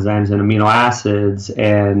coenzymes and amino acids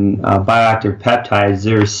and bioactive peptides.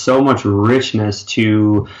 There's so much richness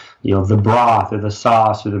to, the broth or the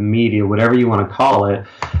sauce or the meat or whatever you want to call it.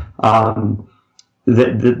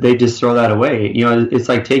 They just throw that away. It's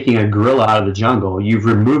like taking a gorilla out of the jungle. You've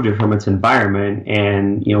removed it from its environment,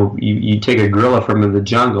 and you take a gorilla from the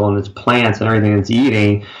jungle and its plants and everything it's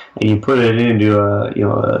eating, and you put it into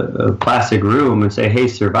a plastic room and say, "Hey,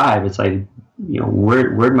 survive." It's like,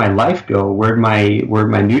 where'd my life go? Where'd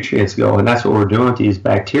my nutrients go? And that's what we're doing with these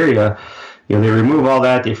bacteria. They remove all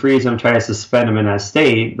that, they freeze them, try to suspend them in that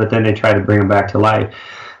state, but then they try to bring them back to life.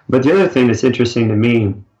 But the other thing that's interesting to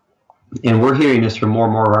me, and we're hearing this from more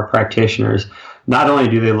and more of our practitioners, not only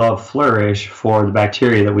do they love Flourish for the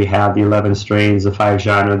bacteria that we have, the 11 strains, the 5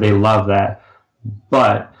 genre, they love that,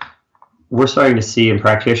 but we're starting to see, and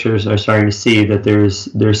practitioners are starting to see, that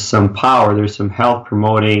there's some power, there's some health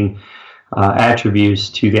promoting attributes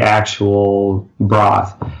to the actual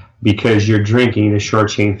broth, because you're drinking the short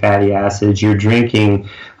chain fatty acids, you're drinking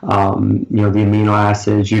the amino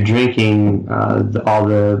acids, you're drinking all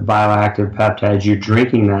the bioactive peptides, you're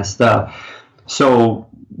drinking that stuff. So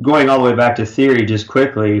going all the way back to theory just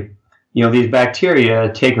quickly, these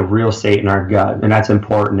bacteria take a real estate in our gut, and that's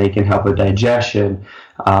important. They can help with digestion.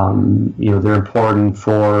 They're important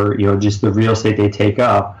for just the real estate they take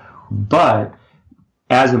up, but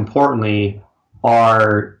as importantly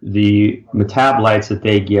are the metabolites that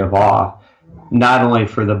they give off, not only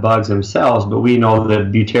for the bugs themselves, but we know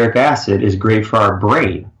that butyric acid is great for our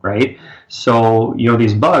brain, right? So,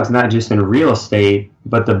 these bugs, not just in real estate,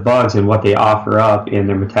 but the bugs and what they offer up in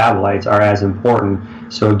their metabolites are as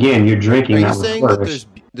important. So again, you're drinking that with Flourish. Are you saying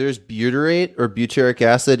that there's butyrate or butyric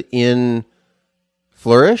acid in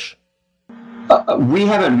Flourish? We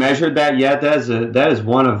haven't measured that yet. That is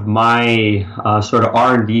one of my sort of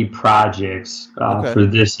R&D projects for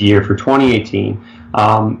this year, for 2018.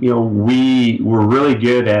 We were really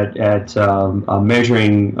good at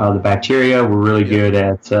measuring the bacteria. We're really good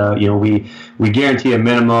at we guarantee a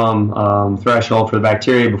minimum threshold for the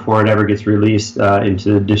bacteria before it ever gets released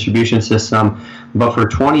into the distribution system. But for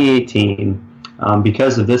 2018,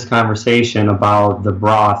 because of this conversation about the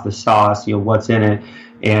broth, the sauce, what's in it,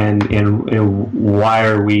 and why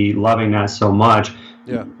are we loving that so much?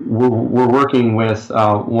 Yeah. We're working with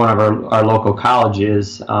one of our local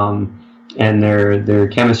colleges and their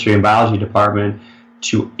chemistry and biology department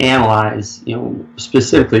to analyze,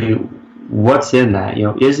 specifically what's in that.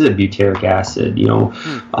 Is it butyric acid?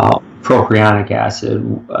 Propionic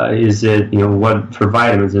acid? Is it what for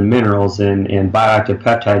vitamins and minerals and bioactive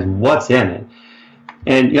peptides? What's in it?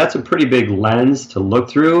 And that's a pretty big lens to look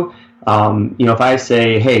through. If I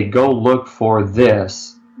say, hey, go look for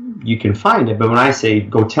this, you can find it. But when I say,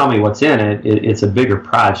 go tell me what's in it, it's a bigger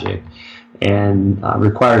project and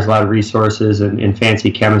requires a lot of resources and fancy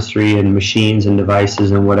chemistry and machines and devices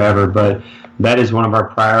and whatever. But that is one of our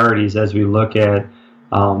priorities as we look at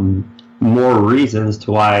more reasons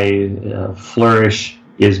to why Flourish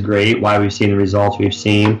is great, why we've seen the results we've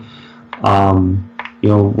seen.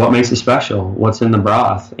 What makes it special, what's in the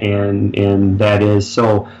broth, and that is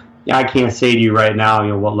so. I can't say to you right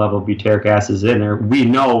now, what level of butyric acid is in there. We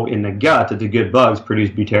know in the gut that the good bugs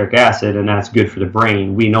produce butyric acid, and that's good for the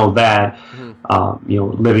brain. We know that,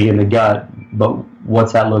 living in the gut. But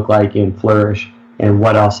what's that look like in Flourish, and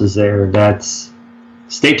what else is there?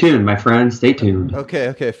 Stay tuned, my friend. Stay tuned.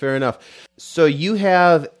 Okay, fair enough. So you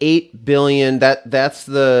have 8 billion. That's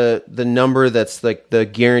the number that's like the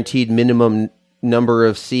guaranteed minimum number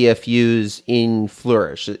of CFUs in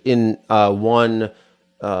Flourish in one.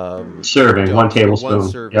 Serving, 1 tablespoon. One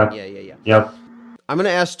serving. Yep. Yeah. Yep. I'm going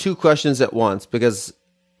to ask 2 questions at once because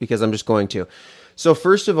I'm just going to. So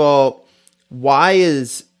first of all, why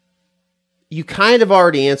is, you kind of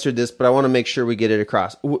already answered this, but I want to make sure we get it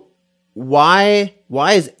across. Why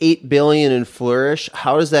is 8 billion in Flourish?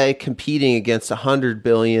 How is that competing against 100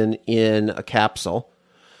 billion in a capsule?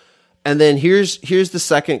 And then here's the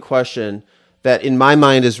second question that in my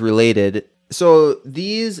mind is related. So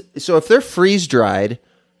if they're freeze dried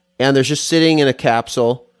and they're just sitting in a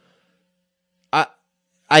capsule,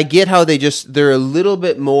 I get how they're a little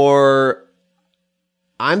bit more,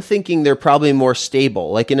 I'm thinking they're probably more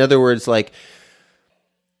stable. Like, in other words, like,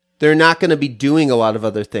 they're not going to be doing a lot of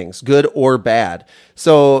other things, good or bad.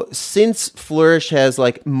 So since Flourish has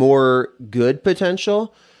like more good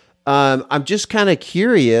potential, I'm just kind of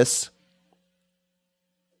curious.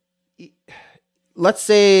 Let's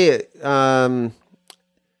say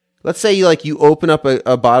you open up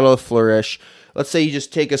a bottle of Flourish. Let's say you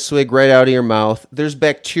just take a swig right out of your mouth. There's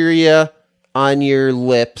bacteria on your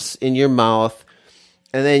lips, in your mouth,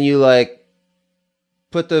 and then you like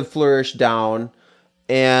put the Flourish down,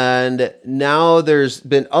 and now there's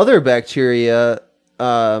been other bacteria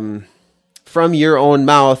from your own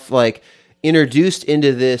mouth like introduced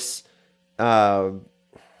into this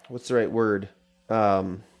what's the right word?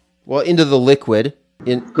 Into the liquid.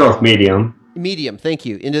 Growth medium. Medium, thank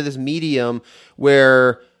you. Into this medium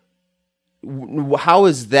where how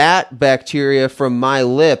is that bacteria from my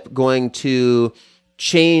lip going to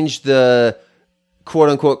change the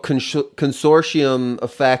quote-unquote consortium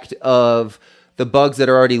effect of the bugs that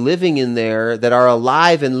are already living in there, that are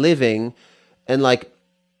alive and living, and like,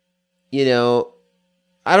 you know,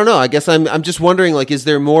 I don't know. I guess I'm just wondering, like, is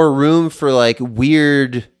there more room for like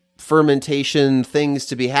weird fermentation things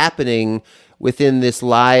to be happening within this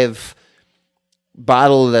live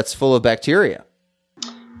bottle that's full of bacteria?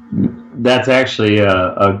 That's actually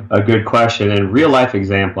a good question and real life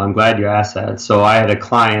example. I'm glad you asked that. So I had a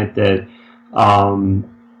client that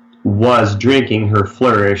was drinking her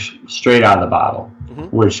Flourish straight out of the bottle,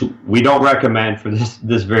 which we don't recommend for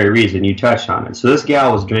this very reason. You touched on it. So this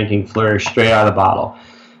gal was drinking Flourish straight out of the bottle.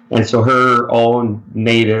 And so her own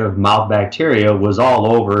native mouth bacteria was all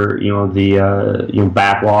over, the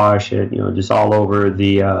backwash and just all over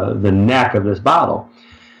the neck of this bottle.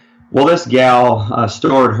 Well, this gal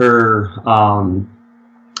stored her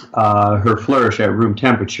Flourish at room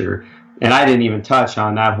temperature, and I didn't even touch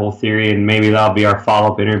on that whole theory, and maybe that'll be our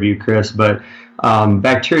follow-up interview, Chris. But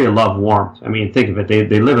bacteria love warmth. I mean, think of it.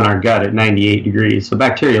 They live in our gut at 98 degrees, so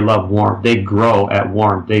bacteria love warmth. They grow at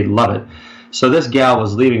warmth. They love it. So this gal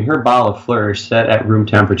was leaving her bottle of Flourish set at room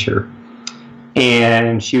temperature,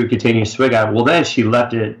 and she would continue to swig out. Well, then she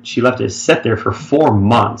left it sit there for 4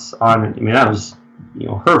 months on. I mean, that was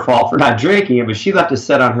her fault for not drinking it, but she left it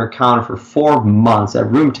set on her counter for 4 months at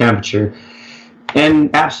room temperature, and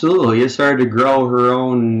absolutely, it started to grow her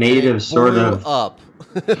own native sort of up.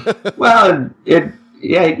 Well,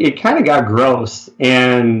 it kind of got gross,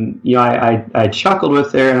 and I chuckled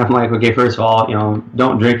with her, and I'm like, okay, first of all,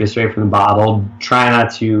 don't drink it straight from the bottle. Try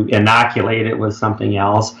not to inoculate it with something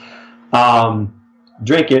else.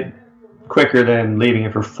 Drink it quicker than leaving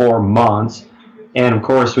it for 4 months. And of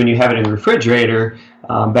course, when you have it in the refrigerator,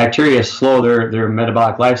 bacteria slow their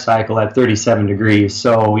metabolic life cycle at 37 degrees.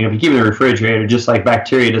 So if you keep it in the refrigerator, just like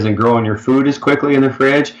bacteria doesn't grow in your food as quickly in the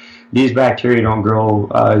fridge, these bacteria don't grow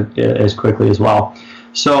as quickly as well.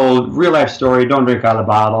 So real life story, don't drink out of the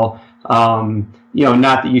bottle.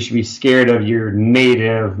 Not that you should be scared of your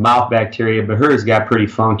native mouth bacteria, but hers got pretty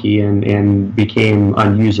funky and became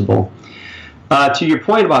unusable. To your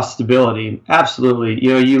point about stability, absolutely.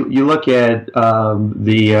 You look at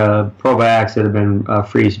the probiotics that have been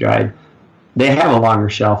freeze dried. They have a longer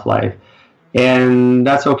shelf life, and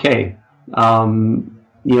that's okay. They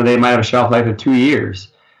might have a shelf life of 2 years.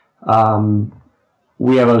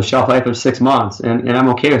 We have a shelf life of 6 months, and I'm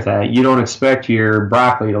okay with that. You don't expect your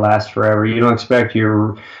broccoli to last forever. You don't expect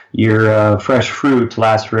your fresh fruit to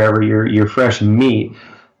last forever. Your fresh meat.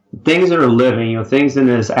 Things that are living, things in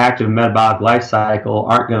this active metabolic life cycle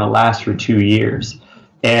aren't going to last for 2 years.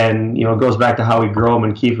 And it goes back to how we grow them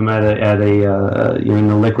and keep them at a in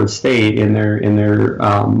the liquid state in their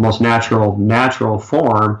most natural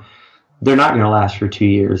form. They're not going to last for 2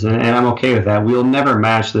 years, and I'm okay with that. We'll never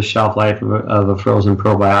match the shelf life of a frozen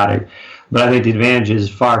probiotic, but I think the advantages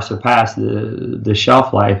far surpass the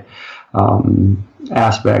shelf life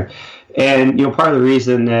aspect. And part of the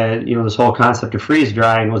reason that this whole concept of freeze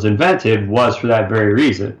drying was invented was for that very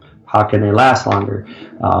reason. How can they last longer?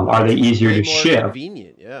 Are they easier to ship?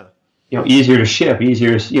 Convenient, yeah. Easier to ship,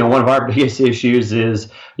 easier. One of our biggest issues is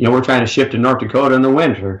we're trying to ship to North Dakota in the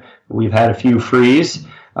winter. We've had a few freeze.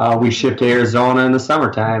 We ship to Arizona in the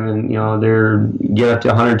summertime, and they're get up to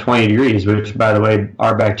 120 degrees, which, by the way,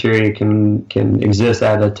 our bacteria can exist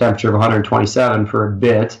at a temperature of 127 for a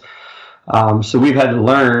bit. So we've had to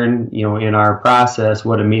learn, in our process,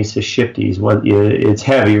 what it means to ship these. It's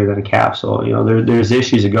heavier than a capsule. There's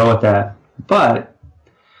issues that go with that. But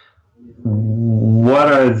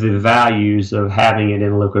what are the values of having it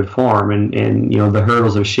in liquid form, and the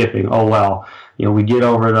hurdles of shipping? Oh well, we get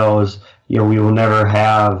over those. We will never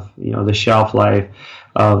have the shelf life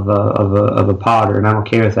of a powder, and I'm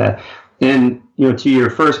okay with that. And to your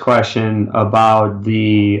first question about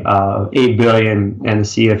the 8 billion and the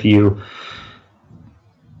CFU,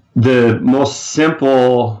 the most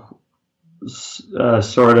simple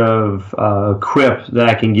sort of quip that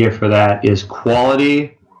I can give for that is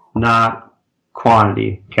quality, not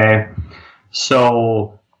quantity. Okay,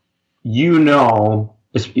 so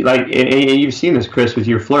it's like, and you've seen this, Chris, with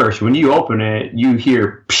your Flourish. When you open it, you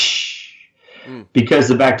hear psh, because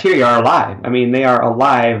the bacteria are alive. I mean, they are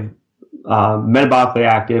alive, metabolically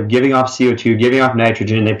active, giving off CO2, giving off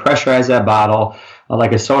nitrogen. They pressurize that bottle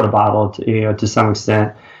like a soda bottle, to some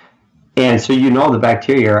extent. And so the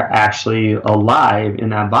bacteria are actually alive in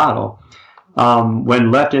that bottle.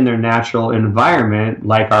 When left in their natural environment,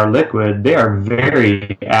 like our liquid, they are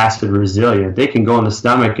very acid resilient. They can go in the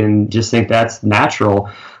stomach and just think that's natural,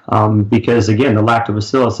 because, again, the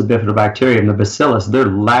lactobacillus, the bifidobacterium, the bacillus, they're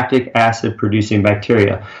lactic acid producing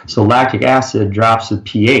bacteria. So lactic acid drops the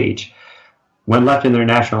pH. When left in their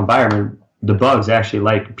natural environment, the bugs actually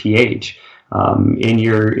like pH. In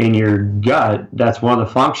your gut, that's one of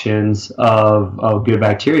the functions of good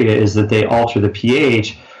bacteria, is that they alter the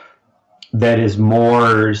pH that is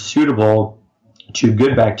more suitable to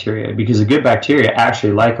good bacteria, because the good bacteria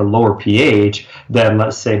actually like a lower pH than,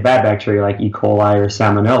 let's say, bad bacteria like E. coli or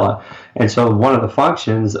Salmonella. And so one of the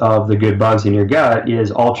functions of the good bugs in your gut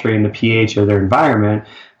is altering the pH of their environment,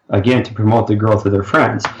 again, to promote the growth of their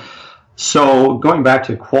friends. So going back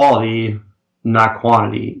to quality, not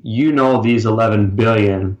quantity, these 11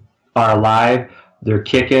 billion are alive, they're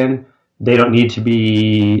kicking. They don't need to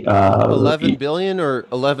be 11 billion or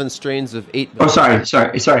 11 strains of 8 billion. Oh,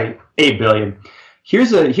 sorry, 8 billion.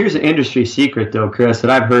 Here's an industry secret, though, Chris,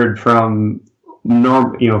 that I've heard from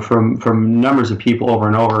from numbers of people over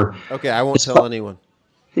and over. Okay, I won't tell anyone.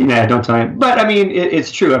 Yeah, don't tell anyone. But I mean,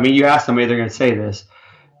 it's true. I mean, you ask somebody, they're going to say this.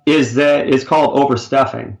 Is that it's called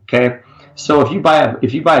overstuffing? Okay, so if you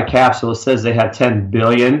buy a capsule that says they have 10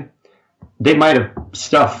 billion, they might have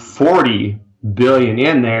stuffed 40 billion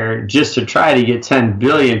in there just to try to get 10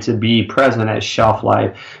 billion to be present at shelf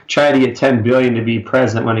life. Try to get 10 billion to be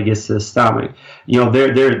present when it gets to the stomach.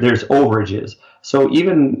 There's overages. So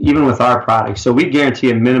even with our product, so we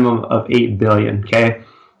guarantee a minimum of 8 billion. Okay,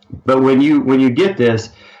 but when you get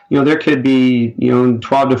this, there could be 12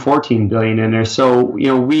 to 14 billion in there. So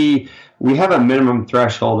we have a minimum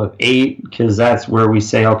threshold of 8, because that's where we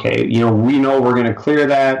say, okay, we know we're going to clear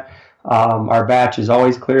that. Our batches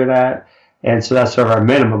always clear that. And so that's sort of our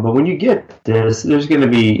minimum. But when you get this, there's going to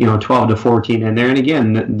be 12 to 14 in there. And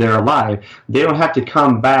again, they're alive. They don't have to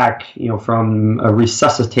come back from a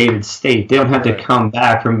resuscitated state. They don't have to come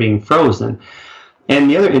back from being frozen. And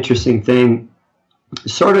the other interesting thing,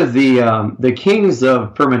 sort of the kings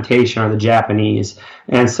of fermentation are the Japanese.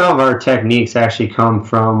 And some of our techniques actually come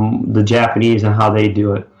from the Japanese and how they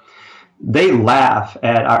do it. They laugh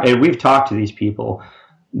at and we've talked to these people.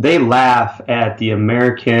 They laugh at the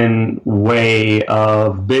American way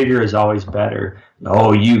of bigger is always better.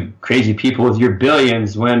 Oh, you crazy people with your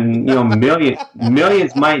billions, when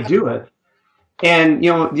millions might do it. And the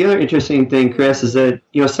other interesting thing, Chris, is that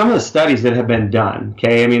some of the studies that have been done.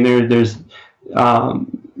 Okay, I mean there's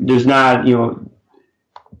not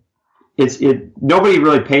nobody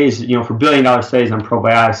really pays for $1 billion studies on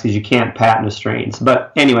probiotics, because you can't patent the strains.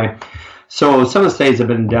 But anyway, so some of the studies have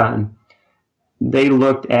been done. They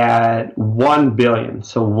looked at 1 billion.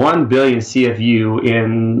 So 1 billion CFU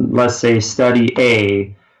in, let's say, study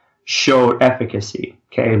A showed efficacy.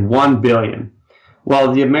 Okay, 1 billion.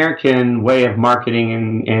 Well, the American way of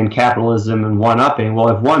marketing and capitalism and one-upping, well,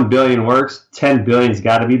 if 1 billion works, 10 billion's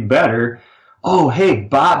got to be better. Oh, hey,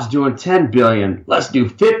 Bob's doing 10 billion. Let's do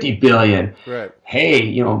 50 billion. Right.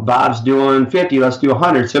 Hey, Bob's doing 50. Let's do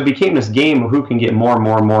 100. So it became this game of who can get more and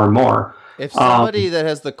more and more and more. If somebody that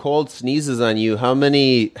has the cold sneezes on you, how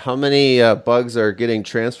many bugs are getting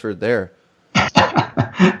transferred there?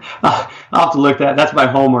 I'll have to look that. That's my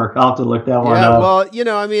homework. I'll have to look that one up. Well,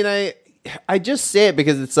 I mean, I just say it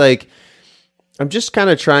because it's like I'm just kind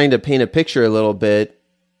of trying to paint a picture a little bit,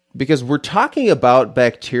 because we're talking about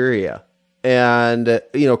bacteria, and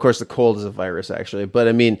of course, the cold is a virus, actually. But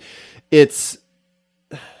I mean,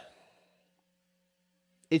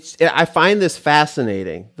 I find this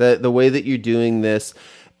fascinating, the way that you're doing this,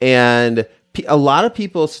 and a lot of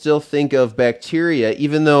people still think of bacteria,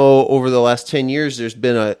 even though over the last 10 years there's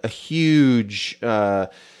been a huge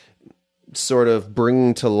sort of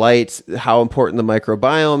bringing to light how important the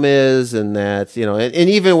microbiome is, and that and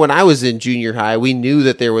even when I was in junior high, we knew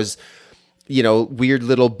that there was weird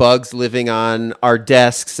little bugs living on our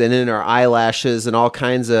desks and in our eyelashes and all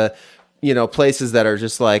kinds of places that are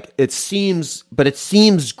just like, it seems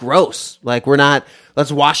gross. Like,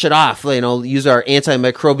 let's wash it off, use our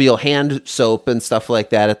antimicrobial hand soap and stuff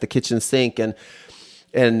like that at the kitchen sink.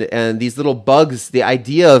 And these little bugs, the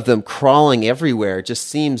idea of them crawling everywhere just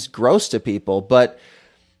seems gross to people. But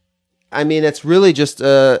I mean, it's really just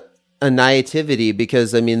a naivety,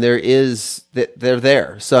 because I mean, they're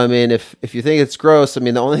there. So I mean, if you think it's gross, I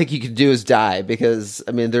mean, the only thing you can do is die, because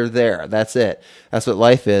I mean, they're there. That's it. That's what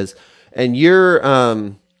life is. And you're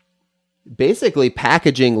basically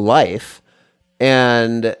packaging life.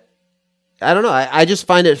 And I don't know. I just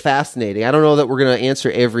find it fascinating. I don't know that we're going to answer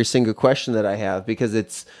every single question that I have, because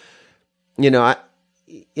it's,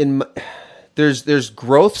 there's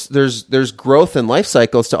growth and life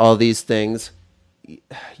cycles to all these things.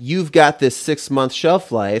 You've got this 6-month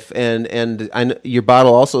shelf life, and your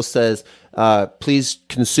bottle also says, please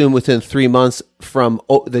consume within 3 months from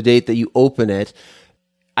the date that you open it.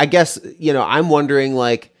 I guess, I'm wondering,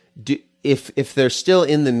 like, if they're still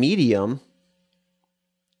in the medium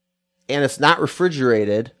and it's not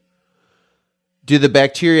refrigerated, do the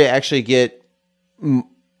bacteria actually do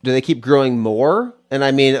they keep growing more? And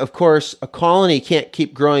I mean, of course, a colony can't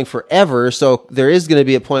keep growing forever, so there is going to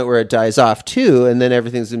be a point where it dies off too, and then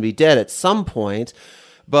everything's going to be dead at some point.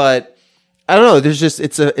 But I don't know.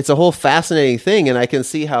 It's a whole fascinating thing, and I can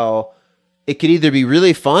see how it could either be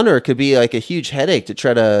really fun or it could be like a huge headache to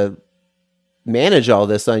try to manage all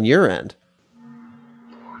this on your end.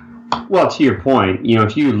 Well, to your point,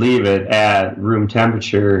 if you leave it at room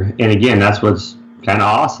temperature, and again, that's what's kind of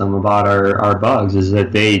awesome about our bugs, is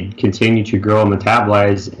that they continue to grow and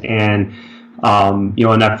metabolize, and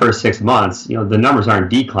in that first 6 months, the numbers aren't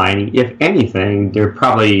declining. If anything, they're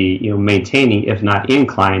probably maintaining, if not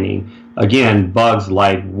inclining. Again, bugs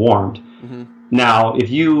like warmed. Mm-hmm. Now,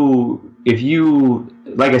 if you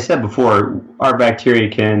like I said before, our bacteria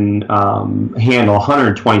can handle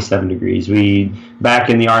 127 degrees. Back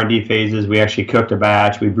in the R&D phases, we actually cooked a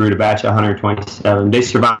batch. We brewed a batch at 127. They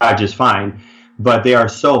survived just fine, but they are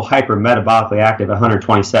so hyper-metabolically active at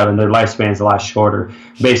 127, their lifespan's a lot shorter.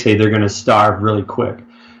 Basically, they're going to starve really quick.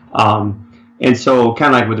 And so,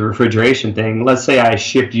 kind of like with the refrigeration thing, let's say I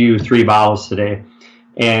shipped you 3 bottles today,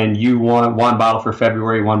 and you want 1 bottle for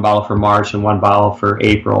February, 1 bottle for March, and 1 bottle for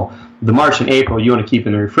April. The March and April you want to keep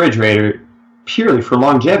in the refrigerator purely for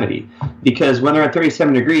longevity, because when they're at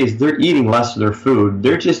 37 degrees, they're eating less of their food.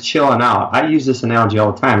 They're just chilling out. I use this analogy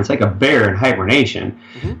all the time. It's like a bear in hibernation.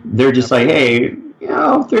 Mm-hmm. They're just like, hey,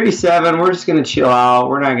 37, we're just going to chill out.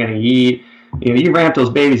 We're not going to eat. You ramp those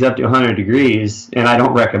babies up to 100 degrees, and I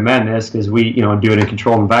don't recommend this because we, do it in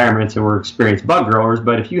controlled environments and we're experienced bug growers,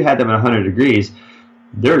 but if you had them at 100 degrees,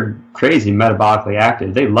 they're crazy metabolically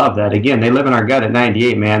active. They love that. Again, they live in our gut at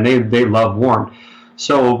 98, man. They love warm.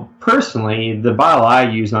 So personally, the bottle I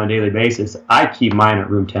use on a daily basis, I keep mine at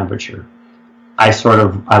room temperature. I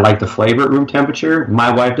like the flavor at room temperature.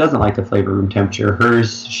 My wife doesn't like the flavor at room temperature.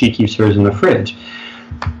 She keeps hers in the fridge.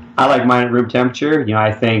 I like mine at room temperature.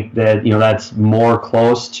 I think that that's more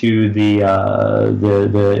close to the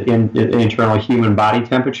internal human body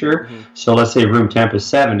temperature. Mm-hmm. So let's say room temp is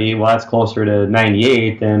 70. Well, that's closer to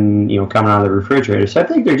 98 than coming out of the refrigerator. So I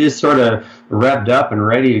think they're just sort of revved up and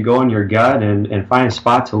ready to go in your gut and find a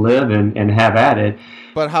spot to live and have at it.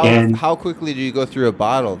 But how quickly do you go through a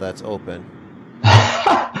bottle that's open?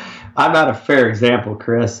 I'm not a fair example,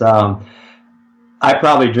 Chris. I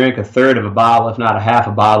probably drink a third of a bottle, if not a half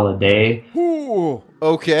a bottle a day. Ooh,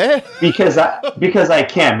 okay. because I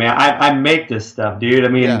can, man. I make this stuff, dude. I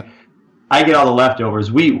mean, yeah. I get all the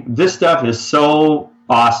leftovers. This stuff is so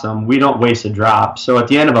awesome. We don't waste a drop. So at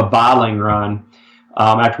the end of a bottling run,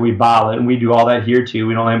 after we bottle it, and we do all that here too,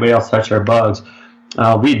 we don't let anybody else touch our bugs.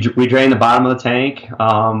 We drain the bottom of the tank.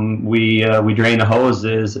 We drain the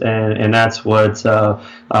hoses, and that's what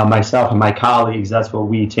myself and my colleagues, that's what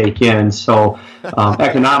we take in. So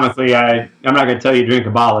economically, I'm not going to tell you drink a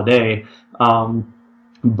bottle a day,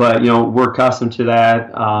 but we're accustomed to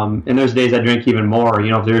that. And there's days I drink even more.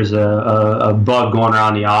 If there's a bug going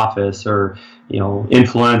around the office, or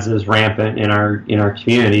influenza is rampant in our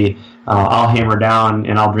community, I'll hammer down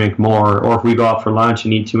and I'll drink more. Or if we go out for lunch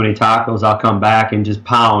and eat too many tacos, I'll come back and just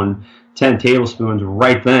pound 10 tablespoons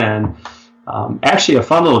right then. Actually, a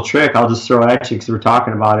fun little trick I'll just throw at you because we're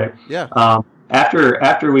talking about it. Yeah.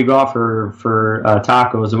 After we go out for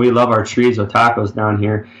tacos, and we love our chorizo tacos down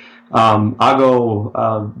here, I'll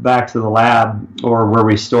go back to the lab or where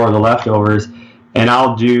we store the leftovers, and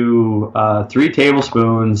I'll do 3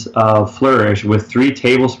 tablespoons of Flourish with 3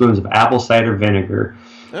 tablespoons of apple cider vinegar.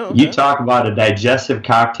 Oh, okay. You talk about a digestive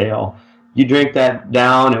cocktail. You drink that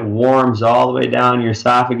down, it warms all the way down your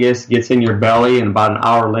esophagus, gets in your belly, and about an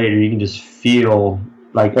hour later, you can just feel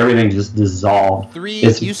like everything just dissolved.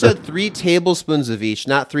 You said 3 tablespoons of each,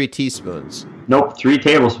 not 3 teaspoons. Nope, 3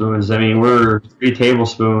 tablespoons. I mean, we're 3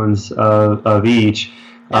 tablespoons of each.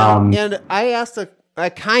 And I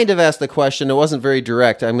kind of asked the question. It wasn't very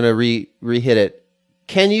direct. I'm going to re-hit it.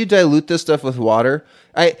 Can you dilute this stuff with water?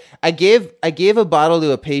 I gave a bottle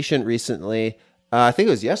to a patient recently. I think it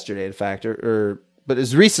was yesterday, in fact, but it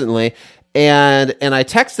was recently. And I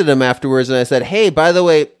texted him afterwards and I said, hey, by the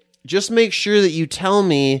way, just make sure that you tell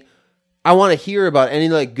me I want to hear about any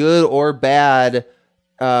like good or bad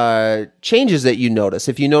changes that you notice.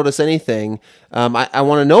 If you notice anything, I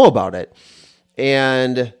want to know about it.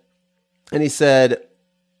 And he said,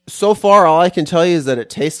 so far, all I can tell you is that it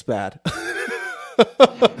tastes bad.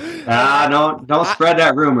 Don't spread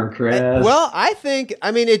that rumor, Chris. Well,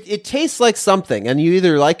 it tastes like something, and you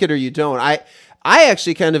either like it or you don't. I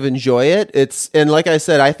actually kind of enjoy it. And like I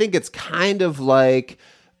said, I think it's kind of like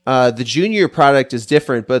the Junior product is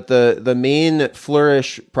different, but the main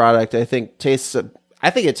Flourish product, I think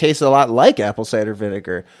it tastes a lot like apple cider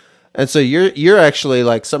vinegar. And so you're actually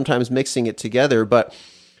like sometimes mixing it together. But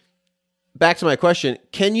back to my question,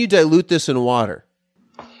 can you dilute this in water?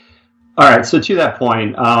 All right. So to that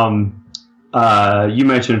point, you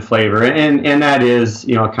mentioned flavor, and that is,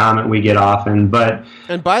 a comment we get often.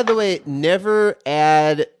 And by the way, never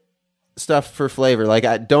add stuff for flavor.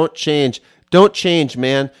 Like, don't change,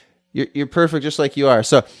 man. You're perfect just like you are.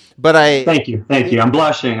 So, but thank you. I'm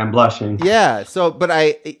blushing. Yeah. So, but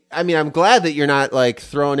I'm glad that you're not like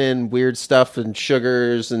throwing in weird stuff and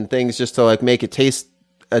sugars and things just to like make it taste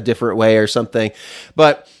a different way or something.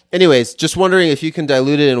 But anyways, just wondering if you can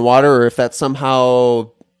dilute it in water or if that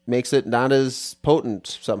somehow makes it not as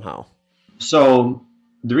potent somehow. So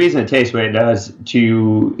the reason it tastes the way it does,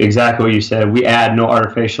 to exactly what you said, we add no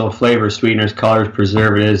artificial flavors, sweeteners, colors,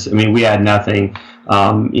 preservatives. I mean, we add nothing.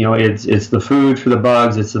 It's the food for the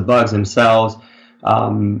bugs. It's the bugs themselves.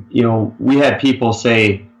 We had people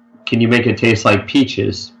say, can you make it taste like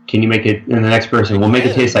peaches? Can you make it, and the next person will make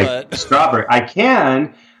it taste like strawberry. I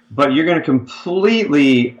can, but you're going to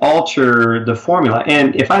completely alter the formula.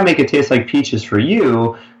 And if I make it taste like peaches for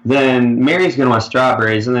you, then Mary's going to want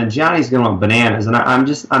strawberries, and then Johnny's going to want bananas. And I'm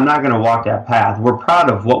not going to walk that path. We're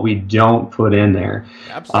proud of what we don't put in there.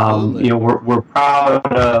 Absolutely. We're proud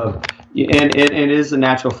of, and it is a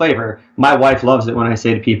natural flavor. My wife loves it when I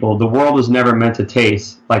say to people, the world was never meant to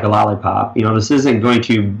taste like a lollipop. This isn't going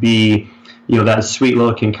to be, that sweet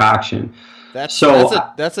little concoction. That's a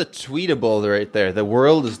tweetable right there. The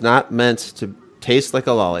world is not meant to taste like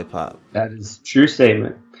a lollipop. That is a true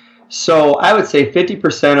statement. So I would say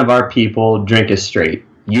 50% of our people drink it straight.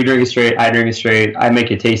 You drink it straight. I drink it straight. I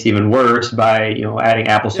make it taste even worse by adding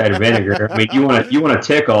apple cider vinegar. I mean, you want to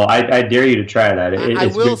tickle? I dare you to try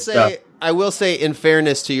that. I will say, in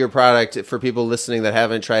fairness to your product, for people listening that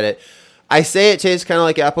haven't tried it, I say it tastes kind of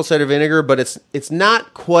like apple cider vinegar, but it's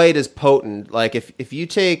not quite as potent. Like if you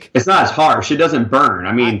take, it's not as harsh. It doesn't burn.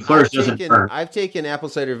 I mean, Flourish doesn't burn. I've taken apple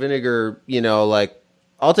cider vinegar.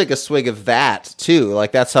 I'll take a swig of that too.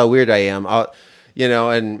 Like that's how weird I am.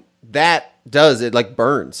 And that does it like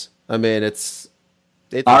burns. I mean, it's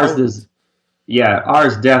ours does. Yeah,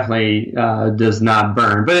 ours definitely does not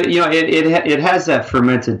burn, but it has that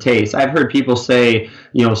fermented taste. I've heard people say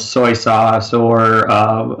soy sauce, or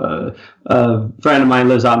a friend of mine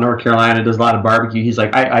lives out in North Carolina, does a lot of barbecue. He's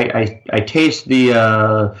like, I taste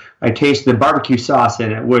the barbecue sauce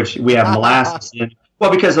in it, which we have molasses in. Well,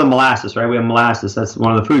 because of the molasses, right? We have molasses. That's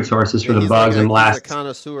one of the food sources for the bugs and molasses. He's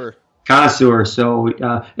a connoisseur. So,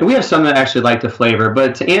 and we have some that actually like the flavor.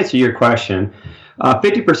 But to answer your question,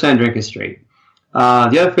 50% drink it straight. The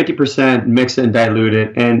other 50% mix it and dilute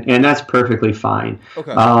it, and that's perfectly fine.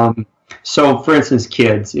 Okay. So, for instance,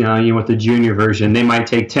 kids, with the Junior version, they might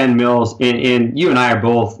take 10 mils, and you and I are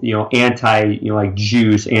both, anti, like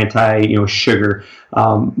juice, anti, sugar.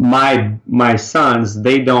 My sons,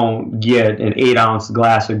 they don't get an 8-ounce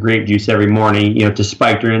glass of grape juice every morning, to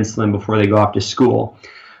spike their insulin before they go off to school.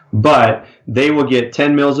 But they will get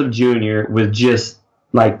 10 mils of Junior with just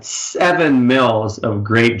like 7 mils of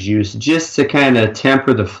grape juice just to kind of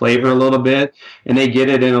temper the flavor a little bit. And they get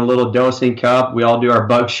it in a little dosing cup. We all do our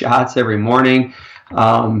bug shots every morning.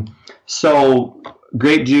 So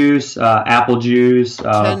grape juice, apple juice,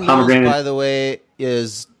 10 pomegranate. mils, by the way,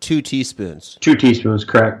 is 2 teaspoons. 2 teaspoons,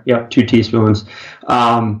 correct. Yep, 2 teaspoons.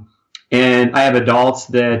 And I have adults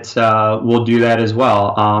that will do that as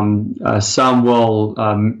well. Some will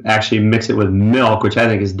actually mix it with milk, which I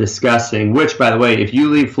think is disgusting. Which, by the way, if you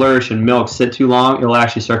leave Flourish and milk sit too long, it'll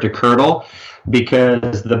actually start to curdle,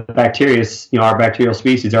 because the bacteria, our bacterial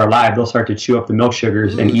species are alive. They'll start to chew up the milk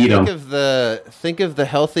sugars and eat them. Think of the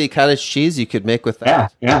healthy cottage cheese you could make with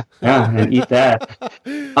that. Yeah, and eat that.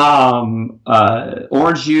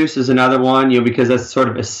 Orange juice is another one, because that's sort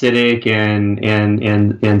of acidic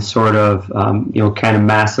and sort of kind of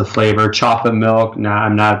massive flavor. Chocolate milk,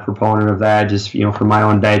 I'm not a proponent of that, just for my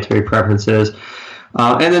own dietary preferences.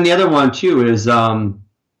 And then the other one too is like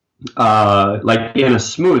in a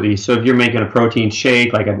smoothie. So if you're making a protein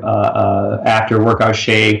shake, like a after workout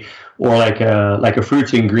shake, or like a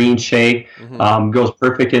fruits and greens shake. Goes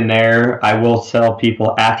perfect in there. I will tell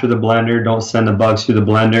people after the blender, don't send the bugs through the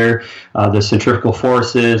blender. The centrifugal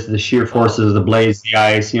forces, the shear forces of the blades, the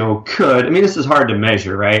ice, could. I mean, this is hard to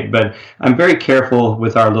measure, right? But I'm very careful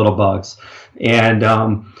with our little bugs. And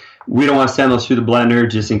we don't want to send those through the blender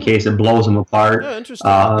just in case it blows them apart. Yeah, interesting.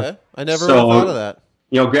 Okay. I never thought of that.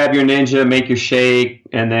 Grab your Ninja, make your shake,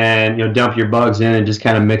 and then dump your bugs in and just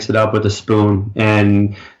kind of mix it up with a spoon.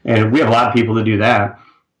 And we have a lot of people that do that.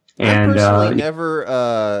 And I'm personally never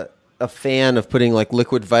a fan of putting like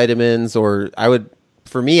liquid vitamins, or I would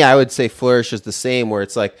say Flourish is the same, where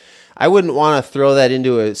it's like I wouldn't want to throw that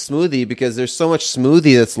into a smoothie because there's so much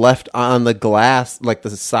smoothie that's left on the glass, like the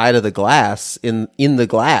side of the glass in the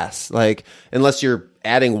glass. Like unless you're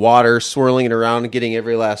adding water, swirling it around, and getting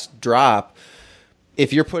every last drop.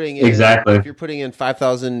 If you're putting in, if you're putting in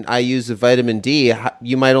 5,000 IUs of vitamin D,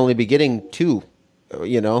 you might only be getting 2,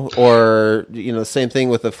 or same thing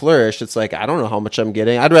with the Flourish. It's like I don't know how much I'm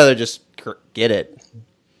getting. I'd rather just get it.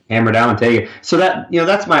 Hammer down and take it. So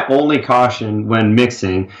that's my only caution when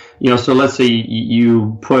mixing. So let's say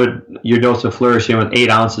you put your dose of Flourish in with 8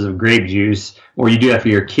 ounces of grape juice, or you do that for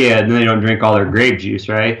your kid, and they don't drink all their grape juice,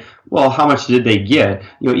 right? Well, how much did they get?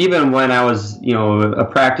 Even when I was, a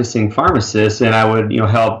practicing pharmacist, and I would,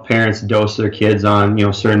 help parents dose their kids on,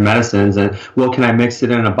 certain medicines, and can I mix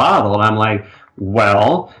it in a bottle? And I'm like,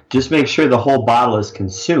 well, just make sure the whole bottle is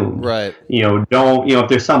consumed. Right. Don't, if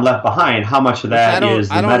there's some left behind, how much of that is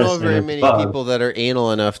the medicine? I don't know very many people that are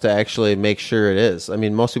anal enough to actually make sure it is. I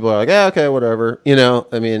mean, most people are like, yeah, okay, whatever.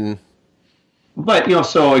 I mean. But,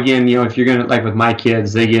 so again, if you're going to, like with my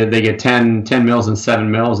kids, they get 10 mils and 7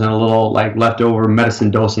 mils in a little like leftover medicine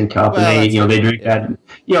dosing cup, and they drink that.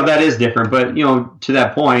 That is different. But, to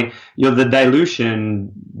that point, the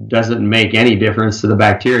dilution doesn't make any difference to the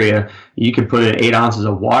bacteria. You could put in 8 ounces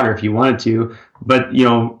of water if you wanted to, but,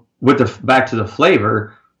 with back to the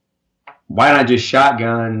flavor, why not just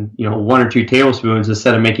shotgun, 1 or 2 tablespoons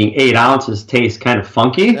instead of making 8 ounces taste kind of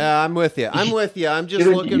funky? Yeah, I'm with you. I'm just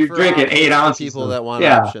looking you're for drinking 8 ounces people that want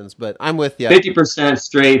options, but I'm with you. 50%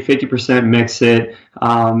 straight, 50% mix it.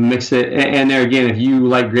 And there again, if you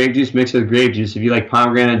like grape juice, mix it with grape juice. If you like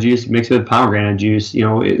pomegranate juice, mix it with pomegranate juice.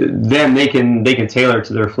 Then they can tailor it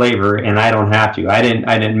to their flavor, and I don't have to. I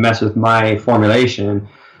didn't mess with my formulation.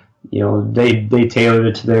 They tailored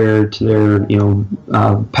it to their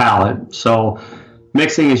palate. So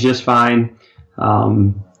mixing is just fine.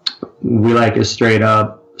 We like it straight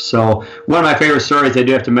up. So one of my favorite stories I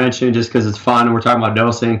do have to mention, just because it's fun and we're talking about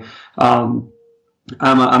dosing. I'm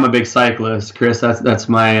a big cyclist, Chris. That's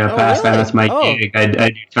my pastime. Really? That's my gig. I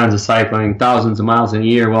do tons of cycling, thousands of miles in a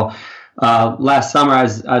year. Well, last summer I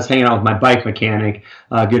was hanging out with my bike mechanic,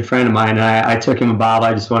 a good friend of mine, and I took him a bottle.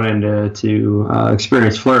 I just wanted him to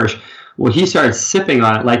experience Flourish. Well, he started sipping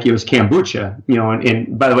on it like it was kombucha,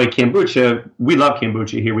 and by the way, kombucha, we love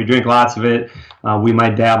kombucha here. We drink lots of it. We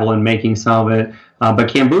might dabble in making some of it. But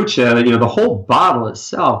kombucha, the whole bottle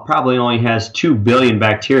itself probably only has 2 billion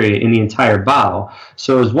bacteria in the entire bottle.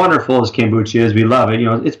 So as wonderful as kombucha is, we love it.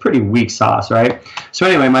 It's pretty weak sauce, right? So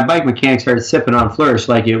anyway, my bike mechanic started sipping on Flourish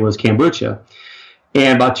like it was kombucha.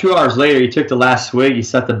 And about 2 hours later, he took the last swig, he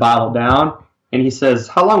set the bottle down, and he says,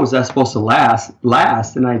 how long was that supposed to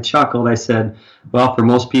last? And I chuckled. I said, well, for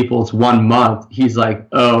most people, it's 1 month. He's like,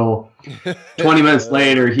 oh. 20 minutes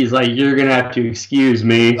later, he's like, you're going to have to excuse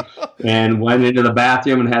me, and went into the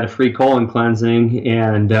bathroom and had a free colon cleansing.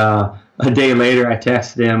 And a day later, I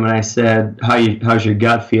texted him and I said, how's your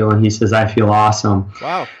gut feel? And he says, I feel awesome.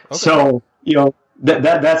 Wow. Okay. So,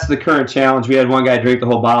 that's the current challenge. We had one guy drink the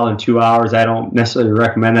whole bottle in 2 hours. I don't necessarily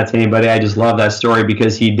recommend that to anybody. I just love that story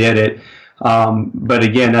because he did it. But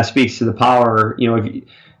again, that speaks to the power, kind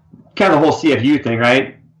of the whole CFU thing,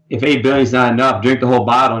 right? If 8 billion is not enough, drink the whole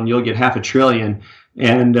bottle and you'll get 500 billion.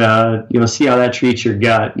 And, see how that treats your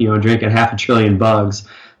gut, drinking 500 billion bugs.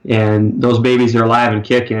 And those babies are alive and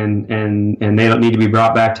kicking, and they don't need to be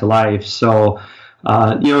brought back to life. So,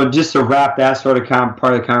 just to wrap that sort of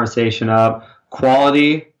part of the conversation up,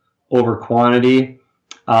 quality over quantity.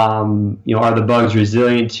 Are the bugs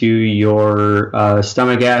resilient to your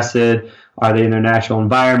stomach acid? Are they in their natural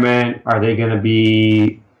environment? Are they going to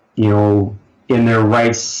be, in their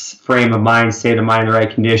right frame of mind, state of mind, the right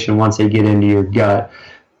condition once they get into your gut?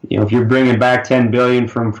 If you're bringing back 10 billion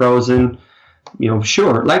from frozen,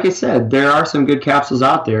 sure. Like I said, there are some good capsules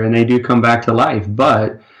out there and they do come back to life.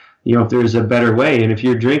 But, if there's a better way, and if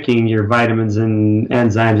you're drinking your vitamins and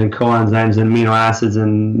enzymes and coenzymes and amino acids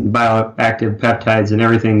and bioactive peptides and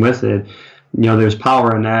everything with it, there's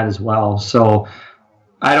power in that as well. So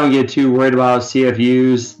I don't get too worried about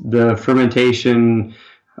CFUs. The fermentation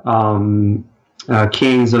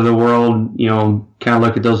kings of the world, kind of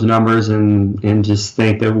look at those numbers and just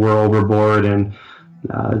think that we're overboard. And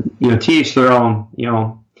to each their own.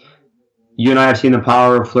 You and I have seen the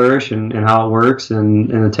power of Flourish and how it works, and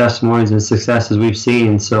the testimonies and successes we've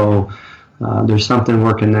seen. So there's something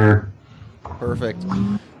working there. Perfect.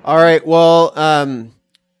 All right. Well,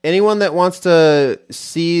 anyone that wants to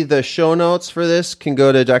see the show notes for this can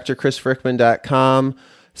go to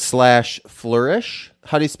drchrisfrickman.com/flourish.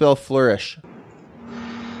 How do you spell flourish?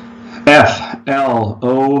 FLOURISH.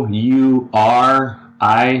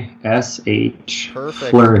 Perfect.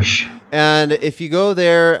 Flourish. And if you go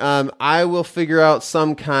there, I will figure out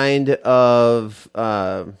some kind of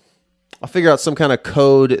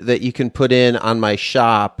code that you can put in on my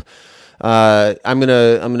shop. I'm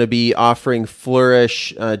gonna be offering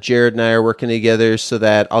Flourish. Jared and I are working together so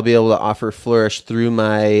that I'll be able to offer Flourish through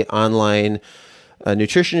my online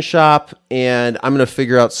nutrition shop, and I'm going to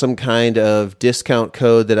figure out some kind of discount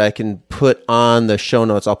code that I can put on the show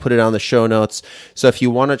notes. I'll put it on the show notes. So if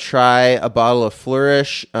you want to try a bottle of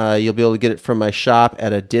Flourish, you'll be able to get it from my shop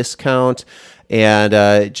at a discount,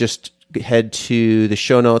 and just head to the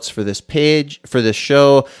show notes for this page, for this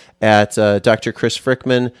show at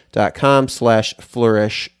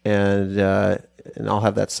drchrisfrickman.com/flourish, and I'll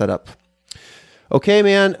have that set up. Okay,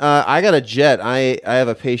 man, I got a jet. I have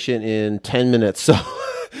a patient in 10 minutes, so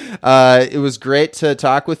it was great to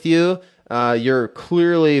talk with you. You're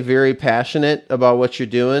clearly very passionate about what you're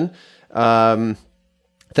doing.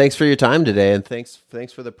 Thanks for your time today, and thanks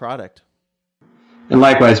for the product. And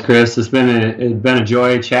likewise, Chris, it's been a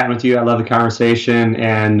joy chatting with you. I love the conversation,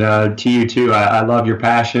 and to you too. I love your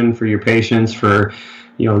passion for your patients, for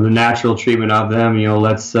the natural treatment of them.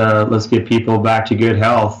 Let's get people back to good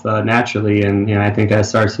health naturally, and I think that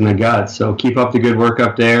starts in the gut. So keep up the good work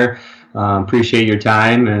up there. Appreciate your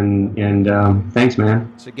time, and thanks,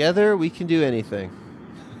 man. Together we can do anything.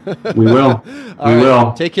 We will. We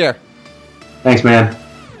will. Take care. Thanks, man.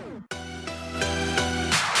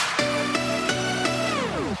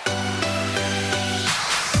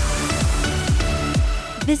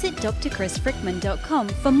 Visit drchrisfrickman.com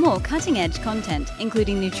for more cutting-edge content,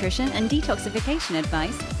 including nutrition and detoxification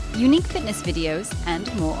advice, unique fitness videos,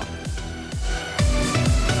 and more.